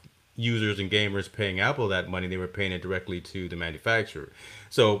of users and gamers paying Apple that money, they were paying it directly to the manufacturer.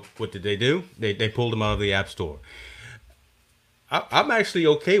 So what did they do? They pulled them out of the App Store. I'm actually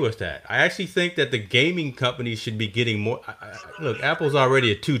okay with that. I actually think that the gaming companies should be getting more. Look, Apple's already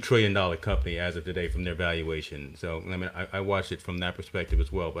a $2 trillion company as of today from their valuation. So, I mean, I watched it from that perspective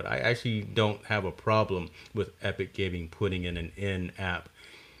as well. But I actually don't have a problem with Epic Gaming putting in an in-app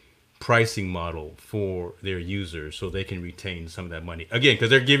pricing model for their users so they can retain some of that money. Again,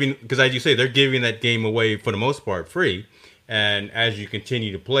 because as you say, they're giving that game away for the most part free. And as you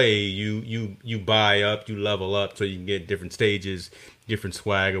continue to play, you buy up, you level up, so you can get different stages, different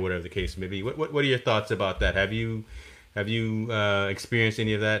swag, or whatever the case may be. What are your thoughts about that? Have you experienced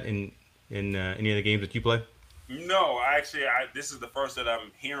any of that in any of the games that you play? No, actually, this is the first that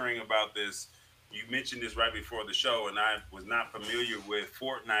I'm hearing about this. You mentioned this right before the show, and I was not familiar with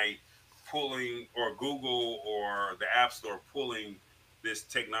Fortnite pulling, or Google or the App Store pulling this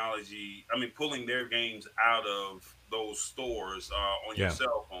technology. I mean, pulling their games out of those stores on your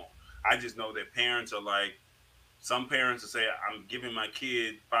cell phone. I just know that parents are like, some parents will say, I'm giving my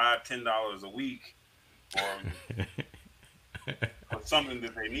kid $5-10 a week or something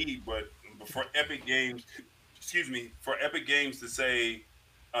that they need. But for Epic Games, to say,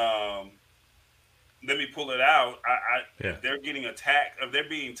 let me pull it out, if they're getting attacked, if they're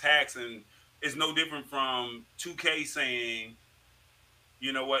being taxed, and it's no different from 2K saying,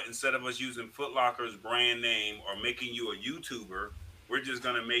 you know what, instead of us using Foot Locker's brand name or making you a YouTuber, we're just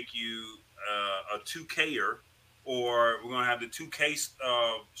going to make you a 2Ker, or we're going to have the 2K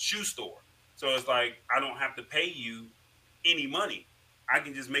shoe store. So it's like, I don't have to pay you any money. I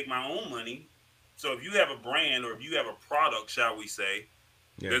can just make my own money. So if you have a brand, or if you have a product, shall we say,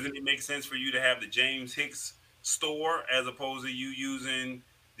 doesn't it make sense for you to have the James Hicks store as opposed to you using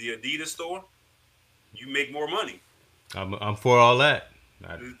the Adidas store? You make more money. I'm for all that.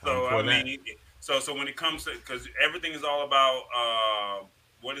 So when it comes to, because everything is all about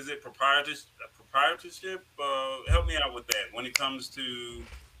what is it, proprietorship? Help me out with that. When it comes to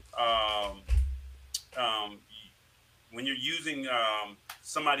when you're using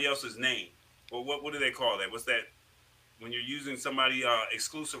somebody else's name, well, what do they call that? What's that? When you're using somebody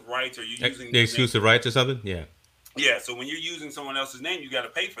exclusive rights, or you're using the exclusive rights or something? Yeah. Yeah. So when you're using someone else's name, you got to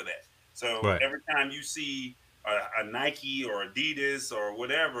pay for that. So Right. every time you see a Nike or Adidas or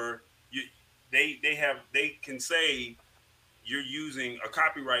whatever, you they can say you're using a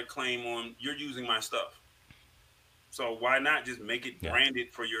copyright claim on you're using my stuff. So why not just make it Yeah.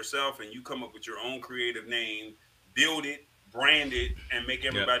 branded for yourself and you come up with your own creative name, build it, brand it, and make Yeah.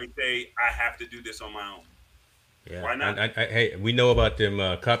 everybody say, I have to do this on my own. Yeah, Why not? hey, we know about them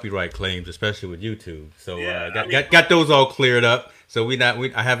copyright claims, especially with YouTube. So Yeah, I got, mean, got those all cleared up. So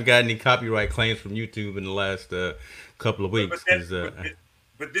I haven't got any copyright claims from YouTube in the last couple of but but weeks that because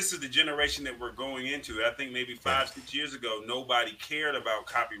but this is the generation that we're going into. I think maybe yeah, 5, 6 years ago, nobody cared about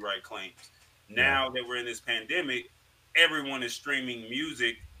copyright claims. yeah, Now that we're in this pandemic, everyone is streaming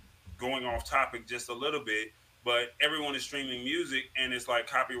music. Going off topic just a little bit, but everyone is streaming music, and it's like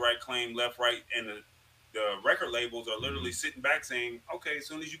copyright claim left, right, and the record labels are literally sitting back saying, "Okay, as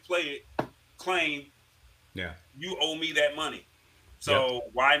soon as you play it, claim yeah, you owe me that money." yep, So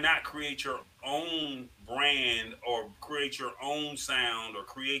why not create your own brand or create your own sound or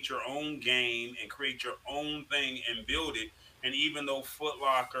create your own game and create your own thing and build it? And even though Foot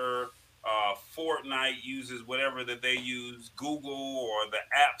Locker, Fortnite uses whatever that they use, Google or the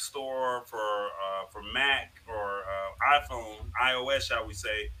App Store for Mac or iPhone, iOS, shall we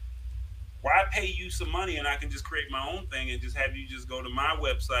say? Why pay you some money and I can just create my own thing and just have you just go to my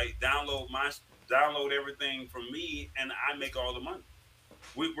website, download everything from me, and I make all the money.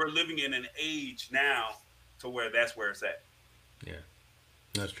 We're living in an age now to where that's where it's at. yeah.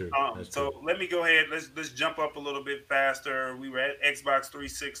 That's true. That's true. So let me go ahead. Let's jump up a little bit faster. We were at Xbox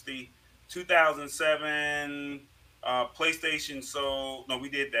 360, 2007. PlayStation. So no, we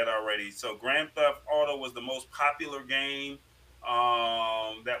did that already. So Grand Theft Auto was the most popular game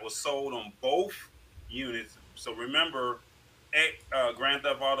that was sold on both units. So remember, Grand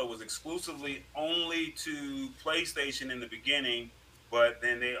Theft Auto was exclusively only to PlayStation in the beginning, but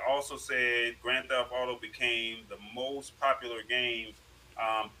then they also said Grand Theft Auto became the most popular game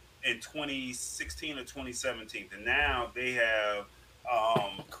um, in 2016 or 2017, and now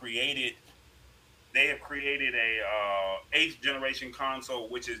created they have created a eighth generation console,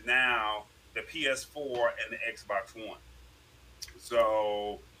 which is now the PS4 and the Xbox One.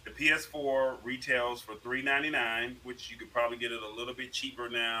 So the PS4 retails for $399, which you could probably get it a little bit cheaper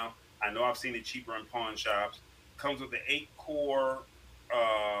now. I know I've seen it cheaper in pawn shops. Comes with the 8-core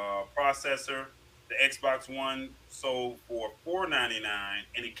processor. The Xbox One sold for $499,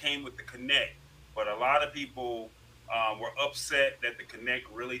 and it came with the Kinect. But a lot of people were upset that the Kinect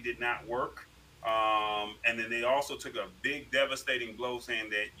really did not work. And then they also took a big devastating blow, saying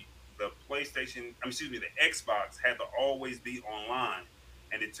that the the Xbox had to always be online,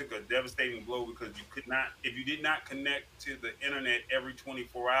 and it took a devastating blow because you could not, if you did not connect to the internet every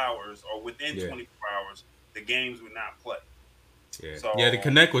 24 hours or within Yeah, 24 hours, the games would not play. yeah, yeah. The So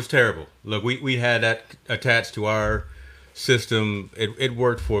Connect was terrible. Look, we had that attached to our system. It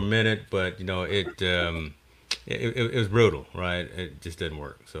worked for a minute, but it was brutal, right? It just didn't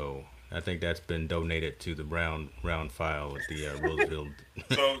work. So I think that's been donated to the round file at the Roseville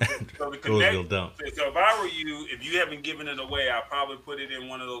so the Roseville connect. dump. So if I were you, if you haven't given it away, I'd probably put it in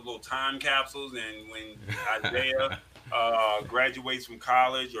one of those little time capsules. And when Isaiah graduates from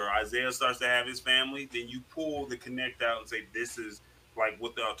college or Isaiah starts to have his family, then you pull the Connect out and say, "This is like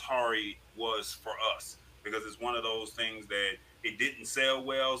what the Atari was for us," because it's one of those things that it didn't sell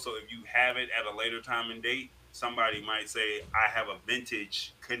well. So if you have it at a later time and date, somebody might say, "I have a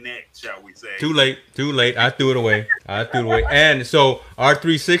vintage Connect," shall we say? Too late, too late. I threw it away. I threw it away. And so our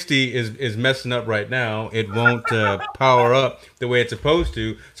 360 is messing up right now. It won't power up the way it's supposed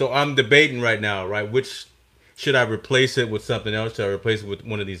to. So I'm debating right now, right? Which should I replace it with something else? Should I replace it with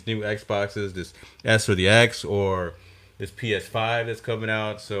one of these new Xboxes, this S or the X, or this PS5 that's coming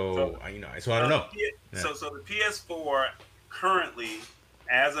out? So, So I don't know. Yeah. so the PS4 currently,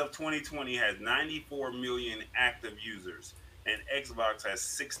 as of 2020, has 94 million active users, and Xbox has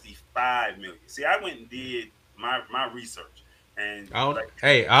 65 million. See, I went and did my research, and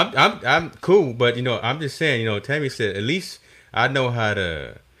Hey, I'm cool, but I'm just saying. Tammy said at least I know how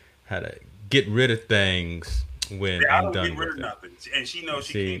to get rid of things when I I'm don't get done rid with of it. nothing, and she knows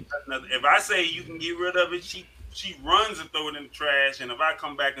she See, can't touch nothing. If I say you can get rid of it, she runs and throw it in the trash, and if I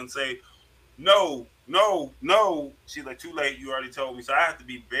come back and say no, no, no, she's like, too late. You already told me. So I have to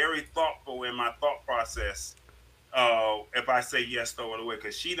be very thoughtful in my thought process. If I say yes, throw it away,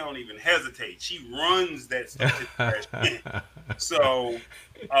 because she don't even hesitate. She runs that stuff to the trash. So,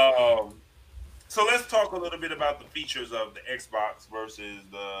 um, so let's talk a little bit about the features of the Xbox versus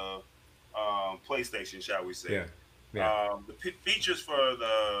the PlayStation, shall we say? yeah, yeah, The features for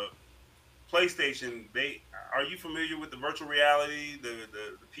the PlayStation, are you familiar with the virtual reality, the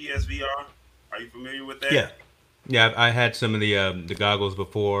PSVR? Are you familiar with that? Yeah, yeah. I had some of the goggles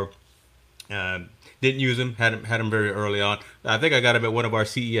before. Didn't use them. Had them very early on. I think I got them at one of our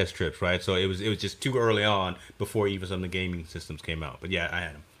CES trips, right? So it was just too early on before even some of the gaming systems came out. But yeah, I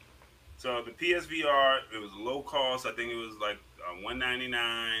had them. So the PSVR, it was low cost. I think it was like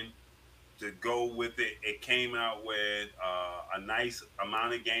 $199 to go with it. It came out with a nice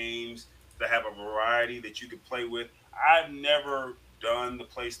amount of games to have a variety that you could play with. I've never done the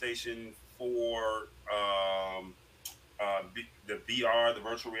PlayStation 4 the VR, the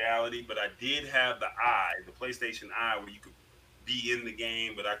virtual reality, but I did have the PlayStation Eye, where you could be in the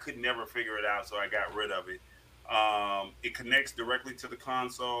game, but I could never figure it out, so I got rid of it. It connects directly to the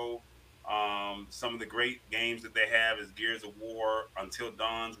console. Some of the great games that they have is Gears of War, Until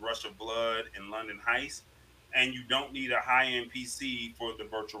Dawn's, Rush of Blood, and London Heist. And you don't need a high-end PC for the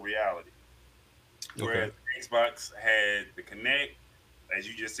virtual reality. Okay. Whereas Xbox had the Kinect, as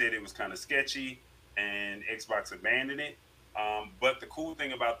you just said, it was kind of sketchy, and Xbox abandoned it. But the cool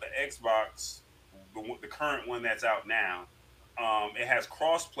thing about the Xbox, the current one that's out now, it has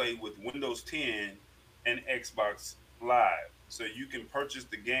crossplay with Windows 10 and Xbox Live. So you can purchase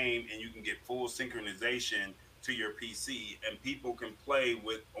the game and you can get full synchronization to your PC, and people can play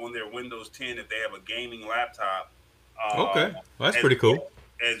with on their Windows 10 if they have a gaming laptop. Uh, Okay. Well, that's as pretty cool.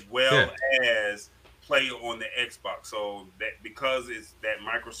 as well Yeah. as play on the Xbox. So that, because it's that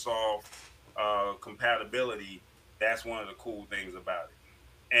Microsoft compatibility, that's one of the cool things about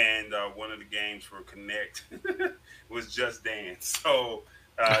it. And one of the games for Connect was Just Dance. So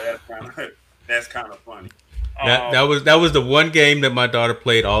that's kind of funny. That Um, that was the one game that my daughter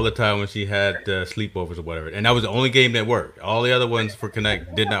played all the time when she had sleepovers or whatever, and that was the only game that worked. All the other ones for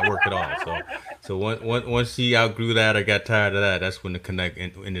Connect did not work at all. So once she outgrew that or got tired of that, that's when the Connect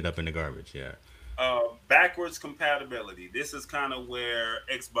ended up in the garbage. Yeah. Backwards compatibility. This is kind of where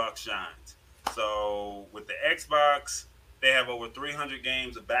Xbox shines. So with the Xbox, they have over 300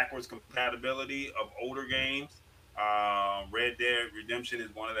 games of backwards compatibility of older games. Red Dead Redemption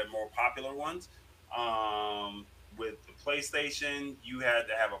is one of their more popular ones. With the PlayStation, you had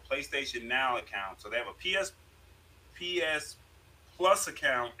to have a PlayStation Now account. So they have a PS Plus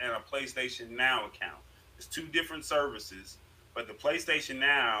account and a PlayStation Now account. It's two different services, but the PlayStation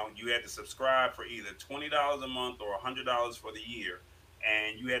Now, you had to subscribe for either $20 a month or $100 for the year,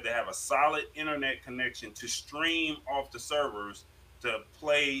 and you had to have a solid internet connection to stream off the servers to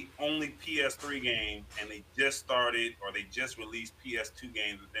play only PS3 games. And they just started, or they just released PS2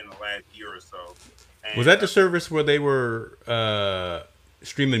 games within the last year or so. Was And that the service where they were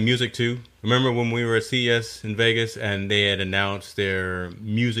streaming music too? Remember when we were at CES in Vegas and they had announced their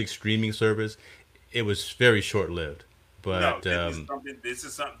music streaming service? It was very short lived, No, but this is something. This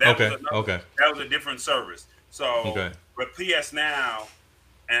is something that was okay, another. okay, That was a different service. So, okay, but PS Now,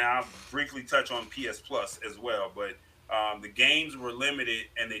 and I'll briefly touch on PS Plus as well. But the games were limited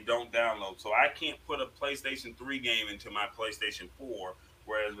and they don't download. So I can't put a PlayStation 3 game into my PlayStation 4.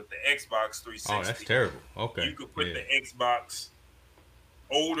 Whereas with the Xbox oh, that's 360, terrible. Okay, you could put yeah, the Xbox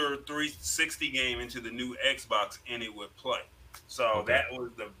older 360 game into the new Xbox and it would play. So okay,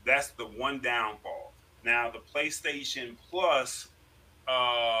 that's the one downfall. Now the PlayStation Plus,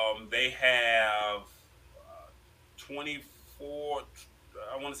 they have 24.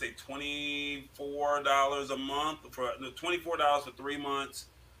 I want to say $24 a month for no, $24 for 3 months,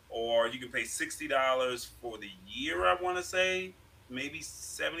 or you can pay $60 for the year. I want to say maybe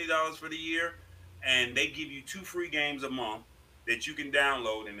 $70 for the year, and they give you two free games a month that you can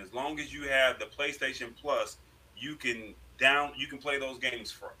download. And as long as you have the PlayStation Plus, you can play those games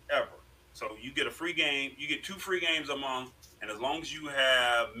forever. So you get a free game, you get two free games a month, and as long as you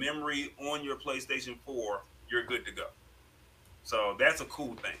have memory on your PlayStation 4, you're good to go. So that's a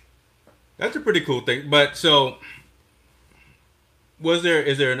cool thing. that's a pretty cool thing. But so is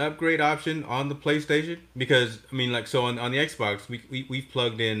there an upgrade option on the PlayStation? Because I mean, like, so on the Xbox, we've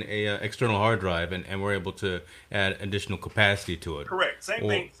plugged in a external hard drive and we're able to add additional capacity to it. Correct. Or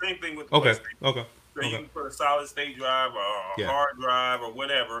Same thing with the okay, PlayStation. okay, So you okay, can put a solid state drive or a yeah, hard drive or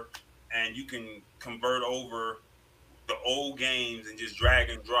whatever, and you can convert over the old games and just drag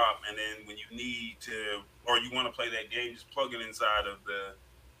and drop. And then when you need to, or you want to play that game, just plug it inside of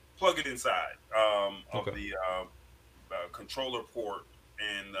okay, the controller port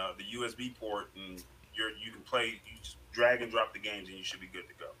and the USB port, and you can play. You just drag and drop the games, and you should be good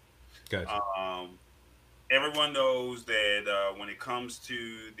to gotcha. go. Everyone knows that when it comes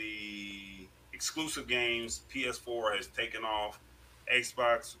to the exclusive games, PS4 has taken off.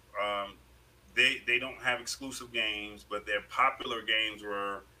 Xbox, they don't have exclusive games, but their popular games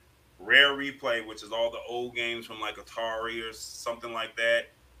Rare Replay, which is all the old games from like Atari or something like that.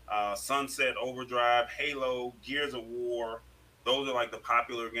 Sunset Overdrive, Halo, Gears of War. Those are like the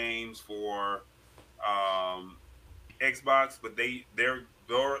popular games for um, Xbox, but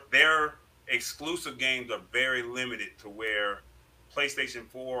their exclusive games are very limited to where PlayStation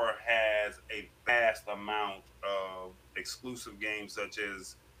 4 has a vast amount of exclusive games such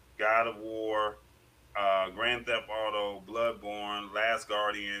as God of War, Grand Theft Auto, Bloodborne, Last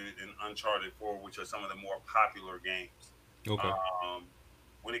Guardian, and Uncharted 4, which are some of the more popular games. Okay.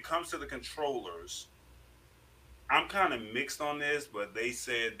 When it comes to the controllers, I'm kind of mixed on this, but they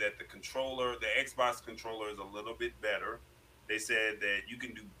said that the Xbox controller is a little bit better. They said that you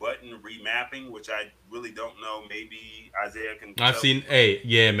can do button remapping, which I really don't know. Maybe Isaiah can.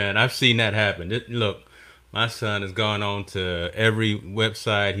 Man, I've seen that happen. Look, my son has gone on to every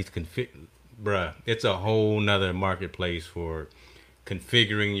website. Bruh, it's a whole nother marketplace for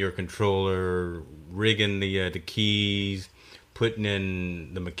configuring your controller, rigging the keys, putting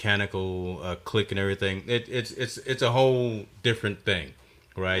in the mechanical click and everything. It's a whole different thing,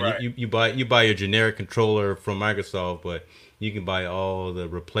 right? Right. You buy your generic controller from Microsoft, but you can buy all the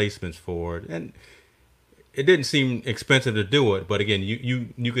replacements for it, and it didn't seem expensive to do it. But again,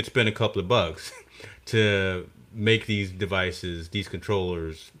 you could spend a couple of bucks to make these devices, these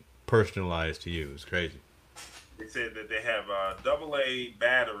controllers, personalized to you. It's crazy. They said that they have AA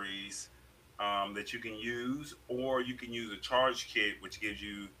batteries that you can use, or you can use a charge kit, which gives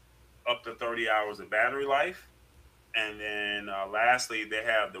you up to 30 hours of battery life. And then lastly, they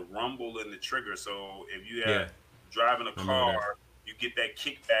have the rumble in the trigger. So if you have driving a car, you get that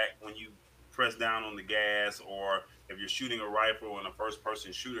kickback when you press down on the gas, or if you're shooting a rifle in a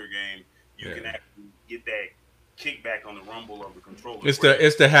first-person shooter game, you can actually get that kickback on the rumble of the controller. It's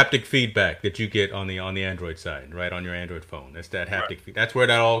the haptic feedback that you get on the Android side, right, on your Android phone. That's that haptic feedback. That's where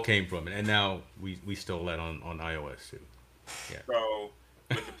that all came from, and now we stole that on iOS too. Yeah. So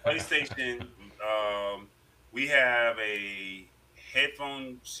with the PlayStation, we have a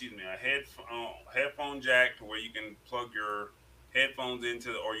headphone jack to where you can plug your headphones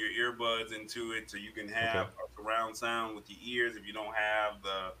into or your earbuds into it, so you can have a surround sound with your ears. If you don't have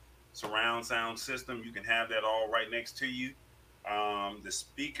the surround sound system, you can have that all right next to you. The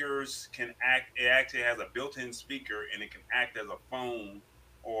speakers can act. It actually has a built-in speaker, and it can act as a phone,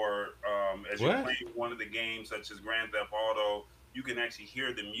 or as you're playing one of the games, such as Grand Theft Auto, you can actually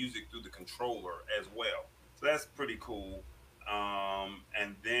hear the music through the controller as well. So that's pretty cool.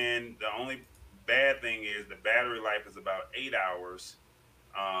 And then the only bad thing is the battery life is about 8 hours.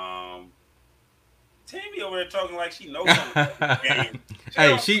 Tammy over there talking like she knows something.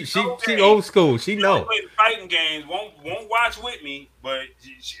 Hey, she old school. She know. Play the fighting games. Won't watch with me, but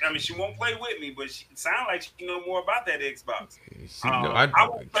she won't play with me. But she sound like she know more about that Xbox. I'm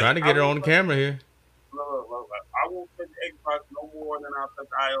trying to get her on camera here. Look, I won't touch the Xbox no more than I'll touch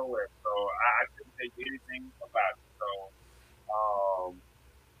iOS. So I couldn't take anything about it. So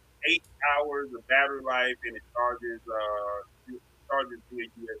 8 hours of battery life, and it charges via USB.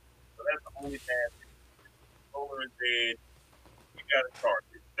 So that's the only bad thing. Solar is dead. You gotta charge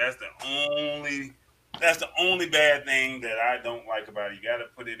it. That's the only bad thing that I don't like about it. You gotta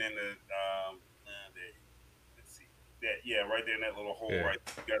put it in the let's see. Right there in that little hole right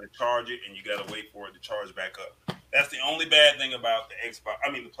there. You gotta charge it, and you gotta wait for it to charge back up. That's the only bad thing about the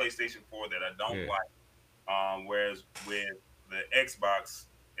the PlayStation 4 that I don't like. Whereas with the Xbox,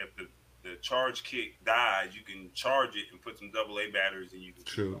 if the charge kit dies, you can charge it and put some AA batteries, and you can.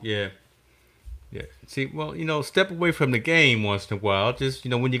 True. Yeah. Yeah. See, well, step away from the game once in a while. Just,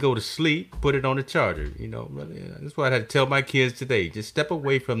 when you go to sleep, put it on the charger. That's what I had to tell my kids today. Just step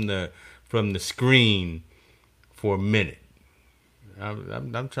away from the screen for a minute.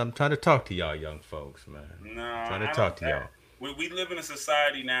 I'm trying to talk to y'all young folks, man. No, I'm trying to talk to y'all. We live in a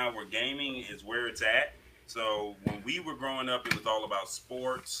society now where gaming is where it's at. So when we were growing up, it was all about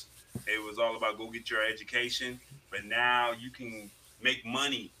sports. It was all about go get your education. But now you can make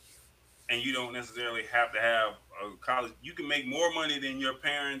money, and you don't necessarily have to have a college. You can make more money than your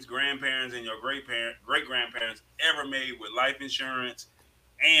parents, grandparents, and your great-grandparents ever made with life insurance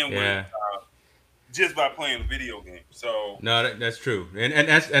and with just by playing a video game. So no, that's true,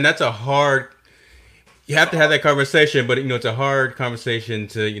 and that's a hard. You have to have that conversation, but it's a hard conversation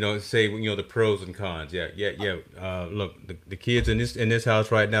to say the pros and cons. Look, the kids in this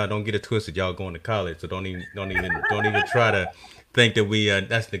house right now, don't get it twisted. Y'all going to college, so don't even try to think that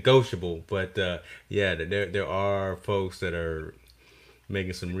that's negotiable. But there are folks that are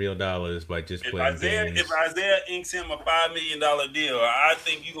making some real dollars by just If playing Isaiah, games. if Isaiah inks him a $5 million deal, I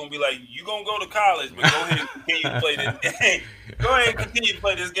think you're gonna be like, you're gonna go to college, but go ahead and continue to play this game. Go ahead and continue to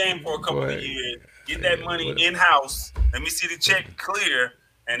play this game for a couple of Boy, years. Get that money what- in house. Let me see the check clear,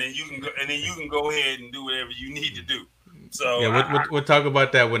 and then you can go. And then you can go ahead and do whatever you need to do. So yeah, we'll talk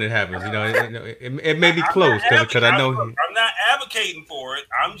about that when it happens. It may be close because I know. I'm not advocating for it.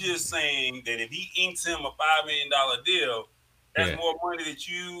 I'm just saying that if he inks him a $5 million deal, that's more money that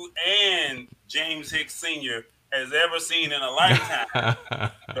you and James Hicks Sr. has ever seen in a lifetime.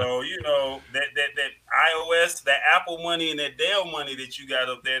 So that iOS, that Apple money, and that Dell money that you got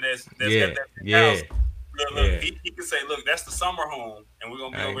up there, that's got that house. Look, he can say, look, that's the summer home, and we're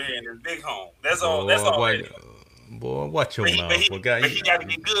gonna be over here in this big home. That's all. That's all. Boy, watch your mouth. But he got to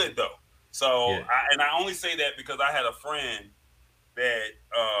get good though. So, I only say that because I had a friend that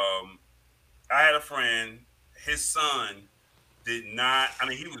his son did not. I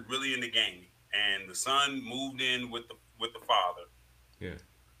mean, he was really into gaming, and the son moved in with the father. Yeah.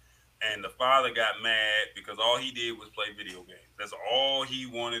 And the father got mad because all he did was play video games. That's all he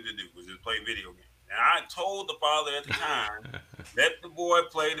wanted to do was just play video games. And I told the father at the time, let the boy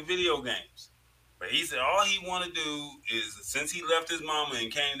play the video games. But he said all he wanted to do is, since he left his mama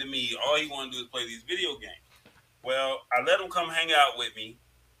and came to me, all he wanted to do is play these video games. Well, I let him come hang out with me,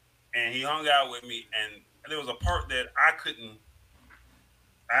 and he hung out with me, and there was a part that I couldn't.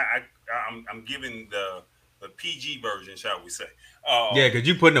 I'm giving the PG version, shall we say? Because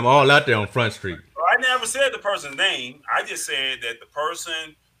you putting them all out there on Front Street. I never said the person's name. I just said that the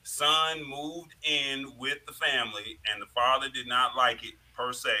person's son moved in with the family, and the father did not like it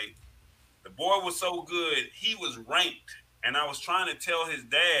per se. The boy was so good, he was ranked. And I was trying to tell his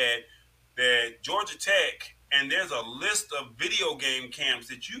dad that Georgia Tech, and there's a list of video game camps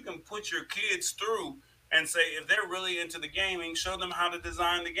that you can put your kids through and say, if they're really into the gaming, show them how to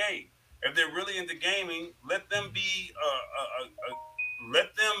design the game. If they're really into gaming, let them be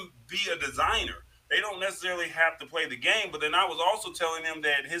a designer. They don't necessarily have to play the game. But then I was also telling him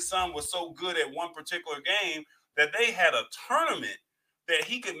that his son was so good at one particular game that they had a tournament that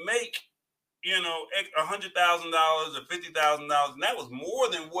he could make, $100,000 or $50,000, and that was more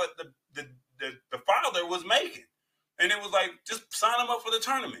than what the father was making. And it was like, just sign him up for the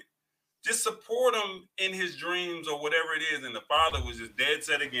tournament. Just support him in his dreams or whatever it is. And the father was just dead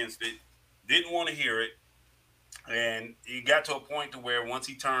set against it, didn't want to hear it. And he got to a point to where once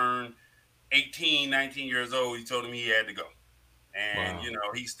he turned 18, 19 years old, he told him he had to go. And,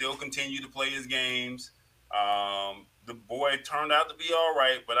 he still continued to play his games. The boy turned out to be all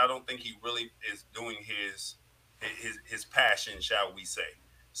right, but I don't think he really is doing his passion, shall we say.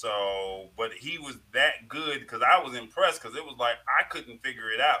 So, but he was that good because I was impressed because it was like I couldn't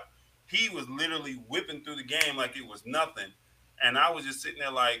figure it out. He was literally whipping through the game like it was nothing. And I was just sitting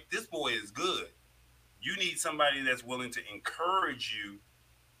there like, this boy is good. You need somebody that's willing to encourage you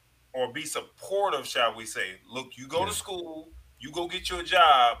or be supportive, shall we say. Look, you go to school, you go get your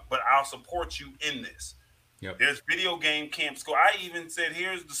job, but I'll support you in this. Yep. There's video game camps. I even said,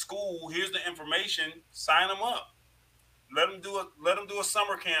 here's the school, here's the information, sign them up. Let them do a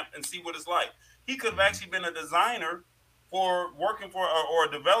summer camp and see what it's like. He could have actually been a designer for working for, or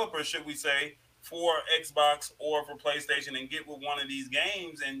a developer, should we say, for Xbox or for PlayStation and get with one of these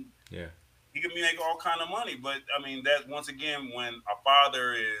games, and he could make all kind of money. But I mean, that once again, when a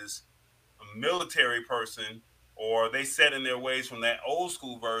father is a military person or they set in their ways from that old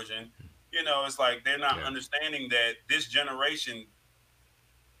school version, it's like they're not understanding that this generation,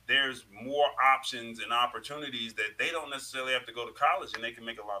 there's more options and opportunities that they don't necessarily have to go to college and they can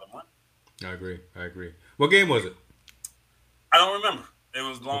make a lot of money. I agree. What game was it? I don't remember. It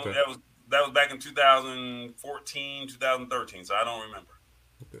was long. Okay. That was back in 2014, 2013. So I don't remember.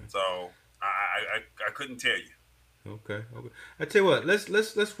 Okay. So I couldn't tell you. Okay. I tell you what.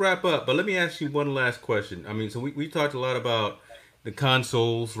 Let's wrap up. But let me ask you one last question. I mean, so we talked a lot about the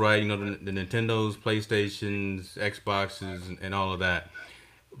consoles, right? The Nintendos, PlayStations, Xboxes, and all of that.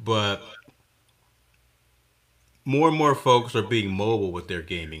 But more and more folks are being mobile with their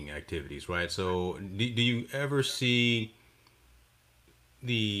gaming activities, right? So do you ever see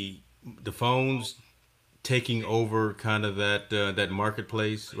the phones taking over kind of that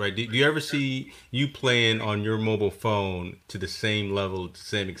marketplace, right? Do you ever see you playing on your mobile phone to the same level, to the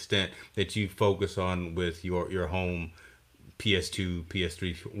same extent that you focus on with your home PS2,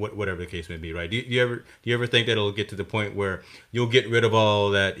 PS3, whatever the case may be, right? Do you ever think that it'll get to the point where you'll get rid of all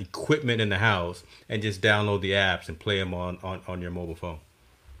that equipment in the house and just download the apps and play them on your mobile phone?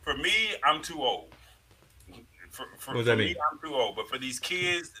 For me, I'm too old. What does that mean? Me, I'm too old. But for these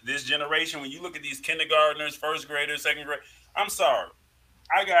kids, this generation, when you look at these kindergartners, first graders, second grade, I'm sorry.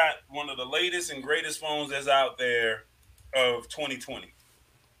 I got one of the latest and greatest phones that's out there of 2020.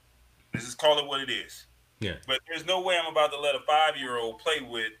 Let's just call it what it is. Yeah. But there's no way I'm about to let a 5-year-old play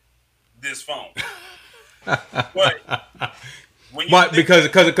with this phone. But when you What? Because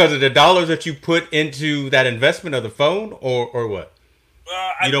of the dollars that you put into that investment of the phone, or what?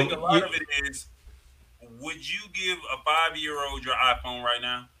 I think a lot of it is. Would you give a 5-year-old your iPhone right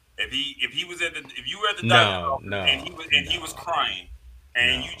now? If you were at the doctor's office and he was crying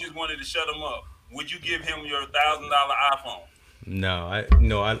and you just wanted to shut him up, would you give him your $1,000 iPhone? No,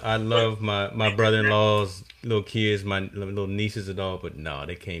 I love my brother-in-law's little kids, my little nieces and all, but no,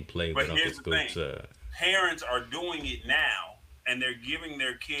 they can't play with Uncle Scoops. Parents are doing it now, and they're giving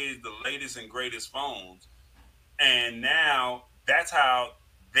their kids the latest and greatest phones, and now that's how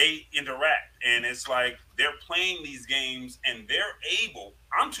they interact. And it's like they're playing these games, and they're able.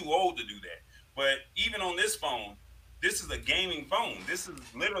 I'm too old to do that, but even on this phone, this is a gaming phone. This is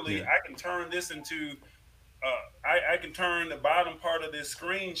literally I can turn this into. I can turn the bottom part of this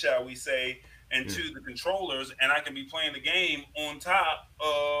screen, shall we say, into the controllers, and I can be playing the game on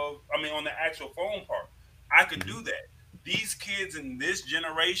on the actual phone part. I could do that. These kids in this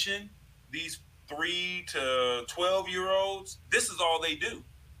generation, these 3 to 12-year-olds, this is all they do.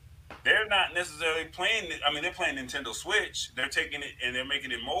 They're not necessarily playing it. I mean, they're playing Nintendo Switch. They're taking it and they're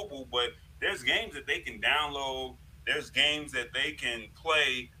making it mobile, but there's games that they can download. There's games that they can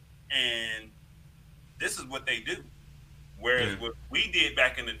play, and this is what they do. Whereas what we did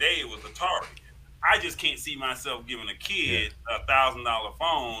back in the day, it was Atari. I just can't see myself giving a kid $1,000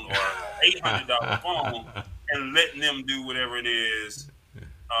 phone or $800 phone and letting them do whatever it is.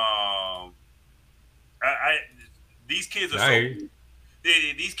 These kids are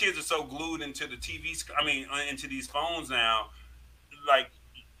so glued into the TV. Into these phones now. Like,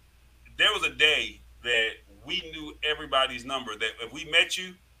 there was a day that we knew everybody's number. That if we met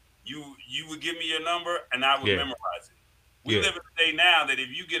you, you would give me your number, and I would memorize it. We live in a day now that if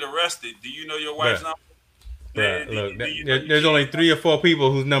you get arrested, do you know your wife's number? Look, there's only 3 or 4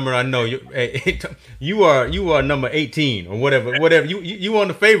 people whose number I know. You are number 18 or whatever. You on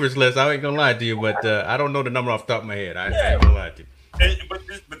the favorites list. I ain't gonna lie to you, but I don't know the number off the top of my head. I ain't gonna lie to you. But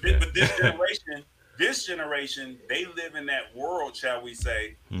this generation, they live in that world, shall we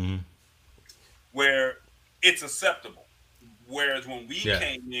say, where it's acceptable. Whereas when we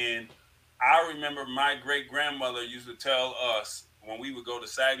came in, I remember my great-grandmother used to tell us when we would go to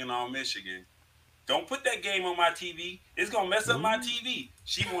Saginaw, Michigan, don't put that game on my TV. It's going to mess up my TV.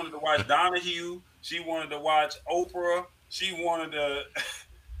 She wanted to watch Donahue. She wanted to watch Oprah. She wanted to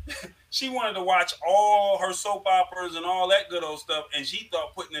watch all her soap operas and all that good old stuff. And she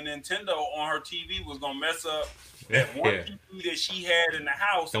thought putting a Nintendo on her TV was going to mess up that one TV that she had in the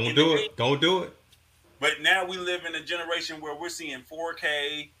house. Don't do it. But now we live in a generation where we're seeing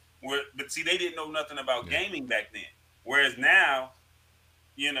 4K. But see, they didn't know nothing about gaming back then. Whereas now,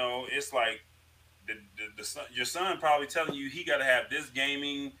 it's like your son probably telling you he got to have this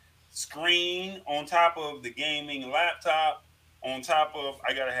gaming screen on top of the gaming laptop. On top of,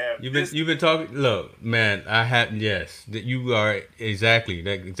 I got to have. You've been talking. Look, man, you are exactly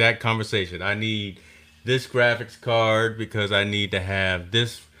that exact conversation. I need this graphics card because I need to have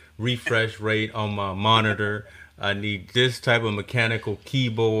this refresh rate on my monitor. I need this type of mechanical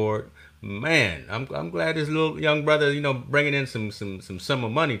keyboard. Man, I'm glad this little young brother, bringing in some sum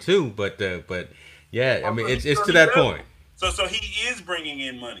of money too. But yeah, I mean it's to that point. So he is bringing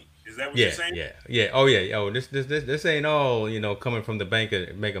in money. Is that what you're saying? Yeah. Oh yeah. Oh, this ain't all coming from the bank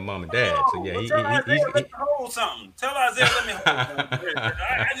of making mom and dad. So yeah, tell Isaiah, let me hold something. Tell Isaiah, let me hold something.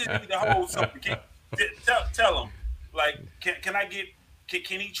 I just need to hold something. Tell him, like, can I get?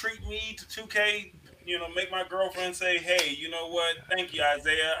 Can he treat me to 2K? Make my girlfriend say, "Hey, you know what? Thank you,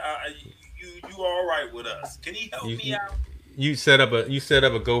 Isaiah. You all right with us? Can he help me out?" You set up a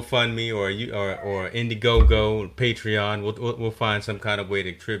GoFundMe or Indiegogo, Patreon. We'll find some kind of way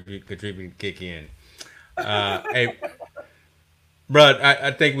to contribute, kick in. Hey, bro,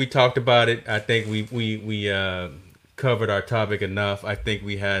 I think we talked about it. I think we covered our topic enough. I think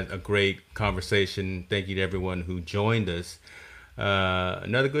we had a great conversation. Thank you to everyone who joined us.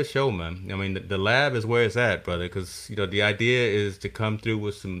 Another good show, man. I mean, the lab is where it's at, brother, because the idea is to come through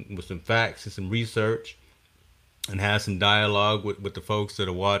with some facts and some research and have some dialogue with the folks that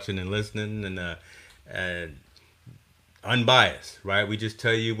are watching and listening, and unbiased, right? We just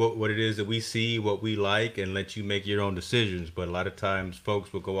tell you what it is that we see, what we like, and let you make your own decisions. But a lot of times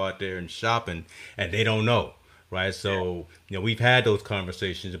folks will go out there and shopping and they don't know, right? So we've had those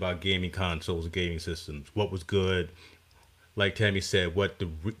conversations about gaming consoles, gaming systems, what was good, like Tammy said, what the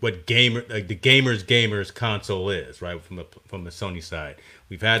gamers console is, right, from the Sony side.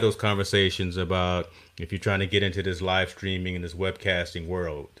 We've had those conversations about if you're trying to get into this live streaming and this webcasting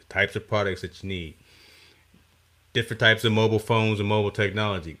world, the types of products that you need, different types of mobile phones and mobile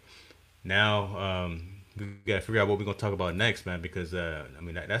technology. Now, we got to figure out what we're gonna talk about next, man, because I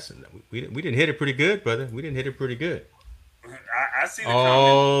mean that's we didn't hit it pretty good, brother. We didn't hit it pretty good. I see the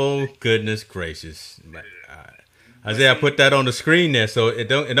Oh goodness gracious. Isaiah, I put that on the screen there, so it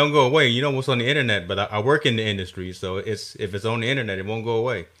don't go away. You know what's on the internet, but I work in the industry, so if it's on the internet, it won't go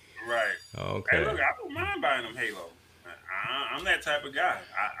away. Right. Okay. Hey, look, I don't mind buying them Halo. I'm that type of guy.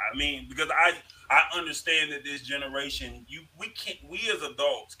 I mean, because I understand that this generation, we as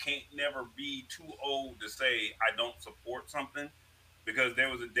adults can't never be too old to say I don't support something, because there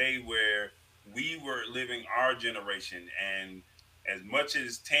was a day where we were living our generation, and as much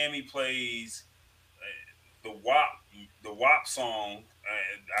as Tammy plays the WAP song.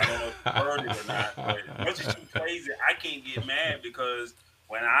 I don't know if you heard it or not, but as much as she plays it, I can't get mad, because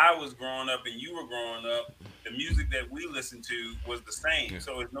when I was growing up and you were growing up, the music that we listened to was the same. Yeah.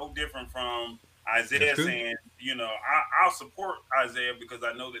 So it's no different from Isaiah saying, I'll support Isaiah because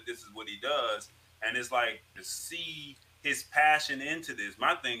I know that this is what he does. And it's like to see his passion into this.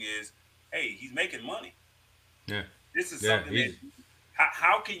 My thing is, hey, he's making money. Yeah. This is something that...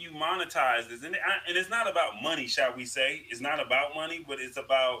 How can you monetize this? And it's not about money, shall we say. It's not about money, but it's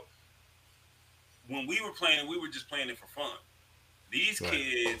about when we were playing it, we were just playing it for fun. These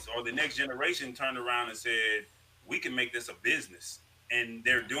kids or the next generation turned around and said, we can make this a business. And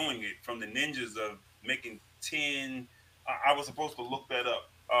they're doing it, from the ninjas of making 10. I was supposed to look that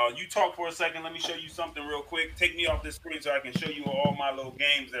up. You talk for a second. Let me show you something real quick. Take me off this screen so I can show you all my little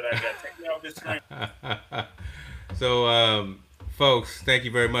games that I got. Take me off this screen. So, folks, thank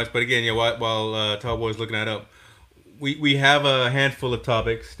you very much. But again, while Tallboy's looking that up, we have a handful of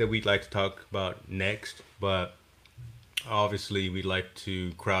topics that we'd like to talk about next, but obviously we'd like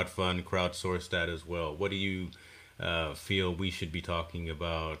to crowdsource that as well. What do you feel we should be talking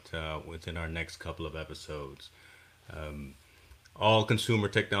about within our next couple of episodes? All consumer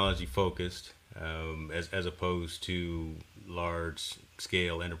technology focused, as opposed to large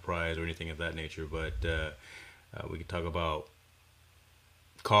scale enterprise or anything of that nature. But we could talk about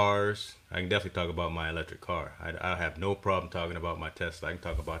cars. I can definitely talk about my electric car. I have no problem talking about my Tesla. I can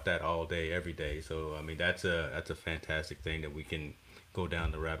talk about that all day, every day. So I mean, that's a fantastic thing that we can go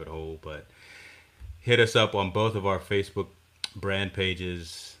down the rabbit hole. But hit us up on both of our Facebook brand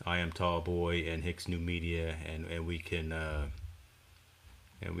pages, I Am Tallboy and Hicks New Media, and we can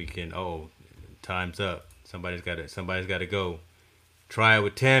oh, time's up. Somebody's got to go. Try It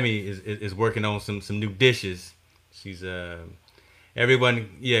with Tammy is working on some new dishes. She's everyone,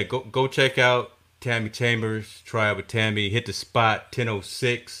 go check out Tammy Chambers. Try It with Tammy. Hit the spot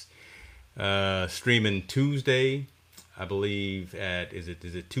 10:06. Streaming Tuesday, I believe at is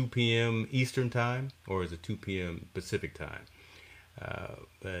it 2 p.m. Eastern time, or is it 2 p.m. Pacific time?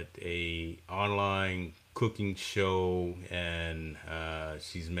 But a online cooking show, and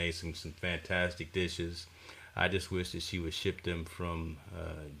she's made some fantastic dishes. I just wish that she would ship them from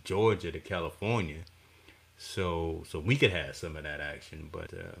Georgia to California, so we could have some of that action.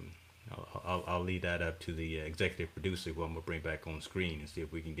 But I'll leave that up to the executive producer, who I'm gonna bring back on screen, and see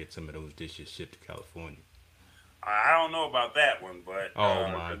if we can get some of those dishes shipped to California. I don't know about that one, but oh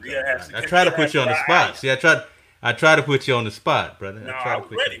my God! I try to put you on the spot. See, I try to put you on the spot, brother. No, I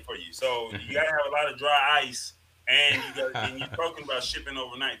was ready for you. So you gotta have a lot of dry ice, and you're talking about shipping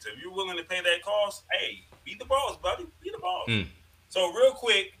overnight. So if you're willing to pay that cost, hey, be the boss, buddy. Be the boss. So real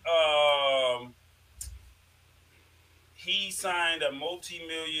quick, he signed a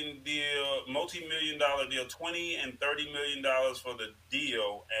multi-million dollar deal, $20 and $30 million for the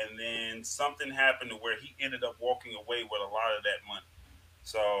deal, and then something happened to where he ended up walking away with a lot of that money.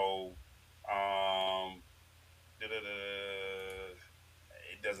 So,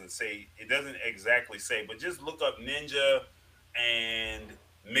 it doesn't exactly say, but just look up Ninja and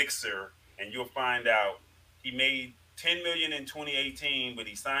Mixer, and you'll find out he made $10 million in 2018, but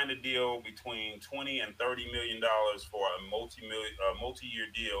he signed a deal between $20 and $30 million for a multi-year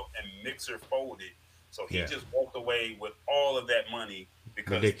deal, and Mixer folded. So he just walked away with all of that money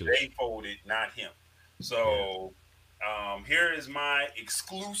because they folded, not him. So here is my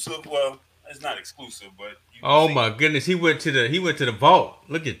exclusive. Well, it's not exclusive, but my goodness, he went to the vault.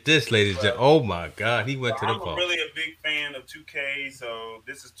 Look at this, ladies and gentlemen. Oh my God, he went to the vault. I'm really a big fan of 2K, so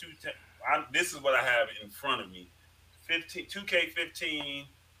this is this is what I have in front of me. 2K15. Let me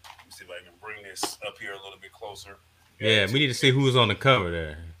see if I can bring this up here a little bit closer. Yeah, we need to see who's on the cover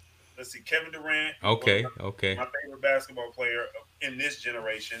there. let's see, Kevin Durant, one of Okay, okay. my favorite basketball player in this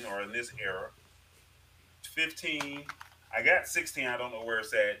generation or in this era. 15. I got 16. I don't know where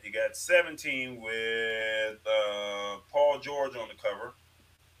it's at. You got 17 with Paul George on the cover.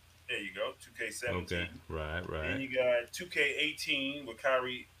 There you go, Okay. 2K17. Right, Then right. you got 2K18 with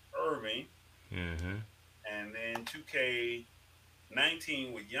Kyrie Irving, Mm-hmm. and then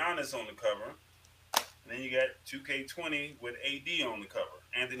 2K19 with Giannis on the cover. And then you got 2K20 with AD on the cover,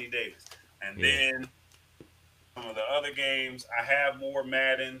 Anthony Davis. And Yeah. then some of the other games, I have more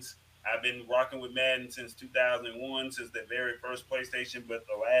Maddens. I've been rocking with Madden since 2001, since the very first PlayStation, but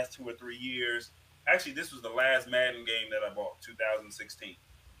the last 2 or 3 years, actually, this was the last Madden game that I bought, 2016.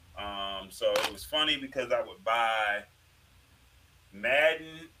 So it was funny because I would buy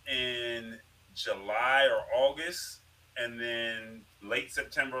Madden in July or August, and then late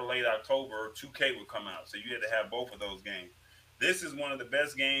September, late October, 2K would come out. So you had to have both of those games. This is one of the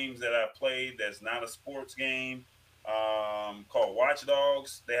best games that I've played that's not a sports game, called Watch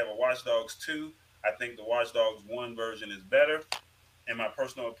Dogs. They have a Watch Dogs 2. I think the Watch Dogs 1 version is better, in my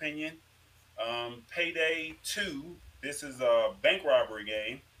personal opinion. Payday 2, this is a bank robbery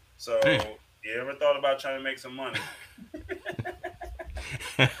game. Hmm. So, you ever thought about trying to make some money?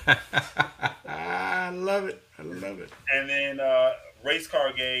 I love it. I love it. And then race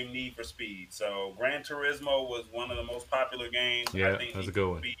car game Need for Speed. So Gran Turismo was one of the most popular games. I Yeah, think that's a Need good for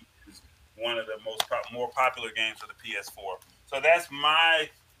one. Speed is one of the more popular games for the PS4. So that's my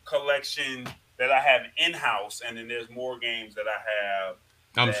collection that I have in house, and then there's more games that I have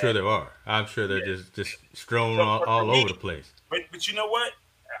I'm sure that, there are. I'm sure they're yeah. just strewn But for all me, over the place. but you know what?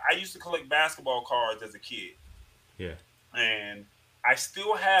 I used to collect basketball cards as a kid, Yeah. and I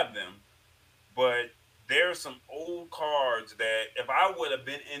still have them. But there's some old cards that if I would have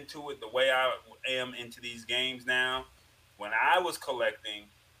been into it the way I am into these games now, when I was collecting,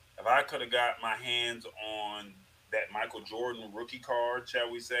 if I could have got my hands on that Michael Jordan rookie card, shall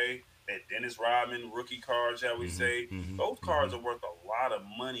we say, that Dennis Rodman rookie card, shall we Mm-hmm. say, Mm-hmm. those Mm-hmm. cards are worth a lot of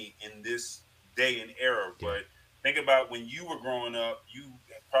money in this day and era. Yeah. But think about when you were growing up, you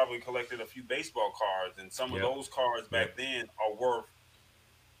probably collected a few baseball cards, and some of Yep. those cards back Yep. then are worth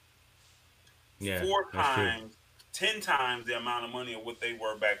Yeah. four That's true. times, 10 times the amount of money of what they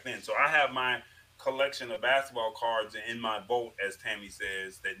were back then. So I have my collection of basketball cards in my boat, as Tammy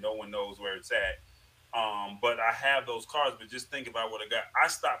says, that no one knows where it's at. But I have those cards. But just think about what I got. I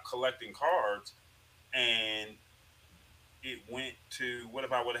stopped collecting cards, and it went to what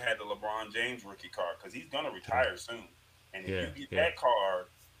if I would have had the LeBron James rookie card because he's gonna Yeah. retire soon. And if Yeah. you get Yeah. that card,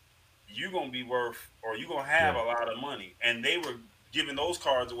 you're gonna be worth, or you're gonna have Yeah. a lot of money. And they were giving those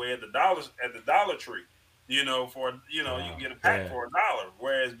cards away at the Dollar Tree. For you can Wow. get a pack Yeah. for $1.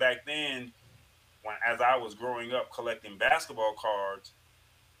 Whereas back then, as I was growing up collecting basketball cards,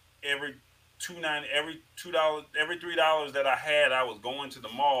 every every $2, every $3 that I had, I was going to the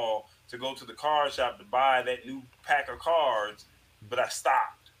mall to go to the card shop to buy that new pack of cards. But I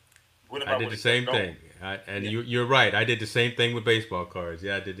stopped. What if I I did would the have kept same going? thing. And Yeah. you're right. I did the same thing with baseball cards.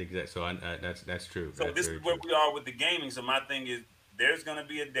 Yeah, I did the exact. So that's true. So That's this is very where true. we are with the gaming. So my thing is, there's gonna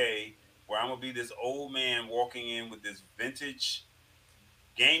be a day where I'm gonna be this old man walking in with this vintage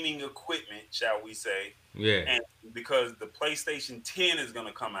gaming equipment, shall we say, Yeah. and because the PlayStation 10 is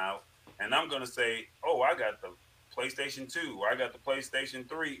gonna come out, and I'm gonna say, "Oh, I got the PlayStation 2, or I got the PlayStation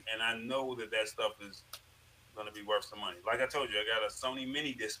 3," and I know that that stuff is gonna be worth some money. Like I told you, I got a Sony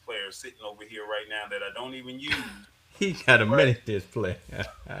mini disc player sitting over here right now that I don't even use. He got a But mini display.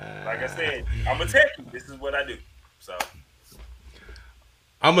 like I said, I'm a techie. This is what I do. So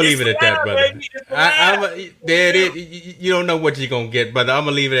I'm gonna it's leave the it at that, lab, brother. baby. It's the lab. What we There it do. is. You don't know what you're gonna get, brother. I'm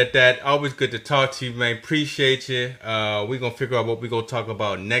gonna leave it at that. Always good to talk to you, man. Appreciate you. We're gonna figure out what we're gonna talk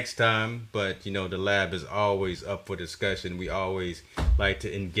about next time. But the lab is always up for discussion. We always like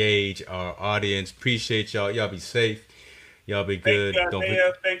to engage our audience. Appreciate y'all. Y'all be safe. Y'all be Thank good. you, Don't Isaiah.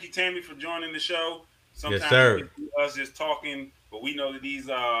 forget. Thank you, Tammy, for joining the show. Yes, Sometimes sir. it can be us just talking, but we know that these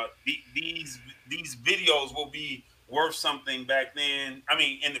videos will be worth something back then. I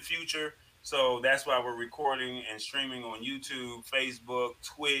mean, in the future. So that's why we're recording and streaming on YouTube, Facebook,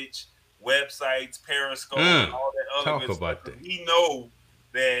 Twitch, websites, Periscope, and Mm, all that other talk good stuff. about that. We know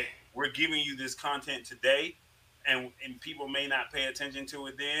that we're giving you this content today, and people may not pay attention to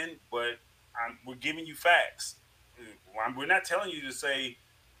it then, but we're giving you facts. We're not telling you to say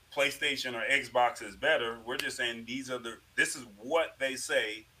PlayStation or Xbox is better. We're just saying this is what they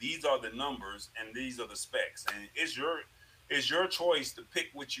say. These are the numbers and these are the specs. And it's your choice to pick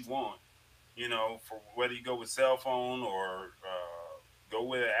what you want. For whether you go with cell phone or go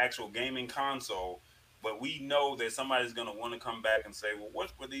with an actual gaming console. but we know that somebody's going to want to come back and say, well,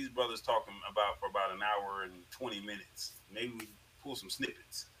 what were these brothers talking about for about an hour and 20 minutes? Maybe we pull some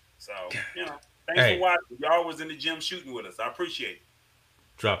snippets. So, thanks for watching. Y'all was in the gym shooting with us. I appreciate it.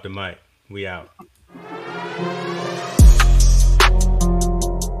 Drop the mic. We out.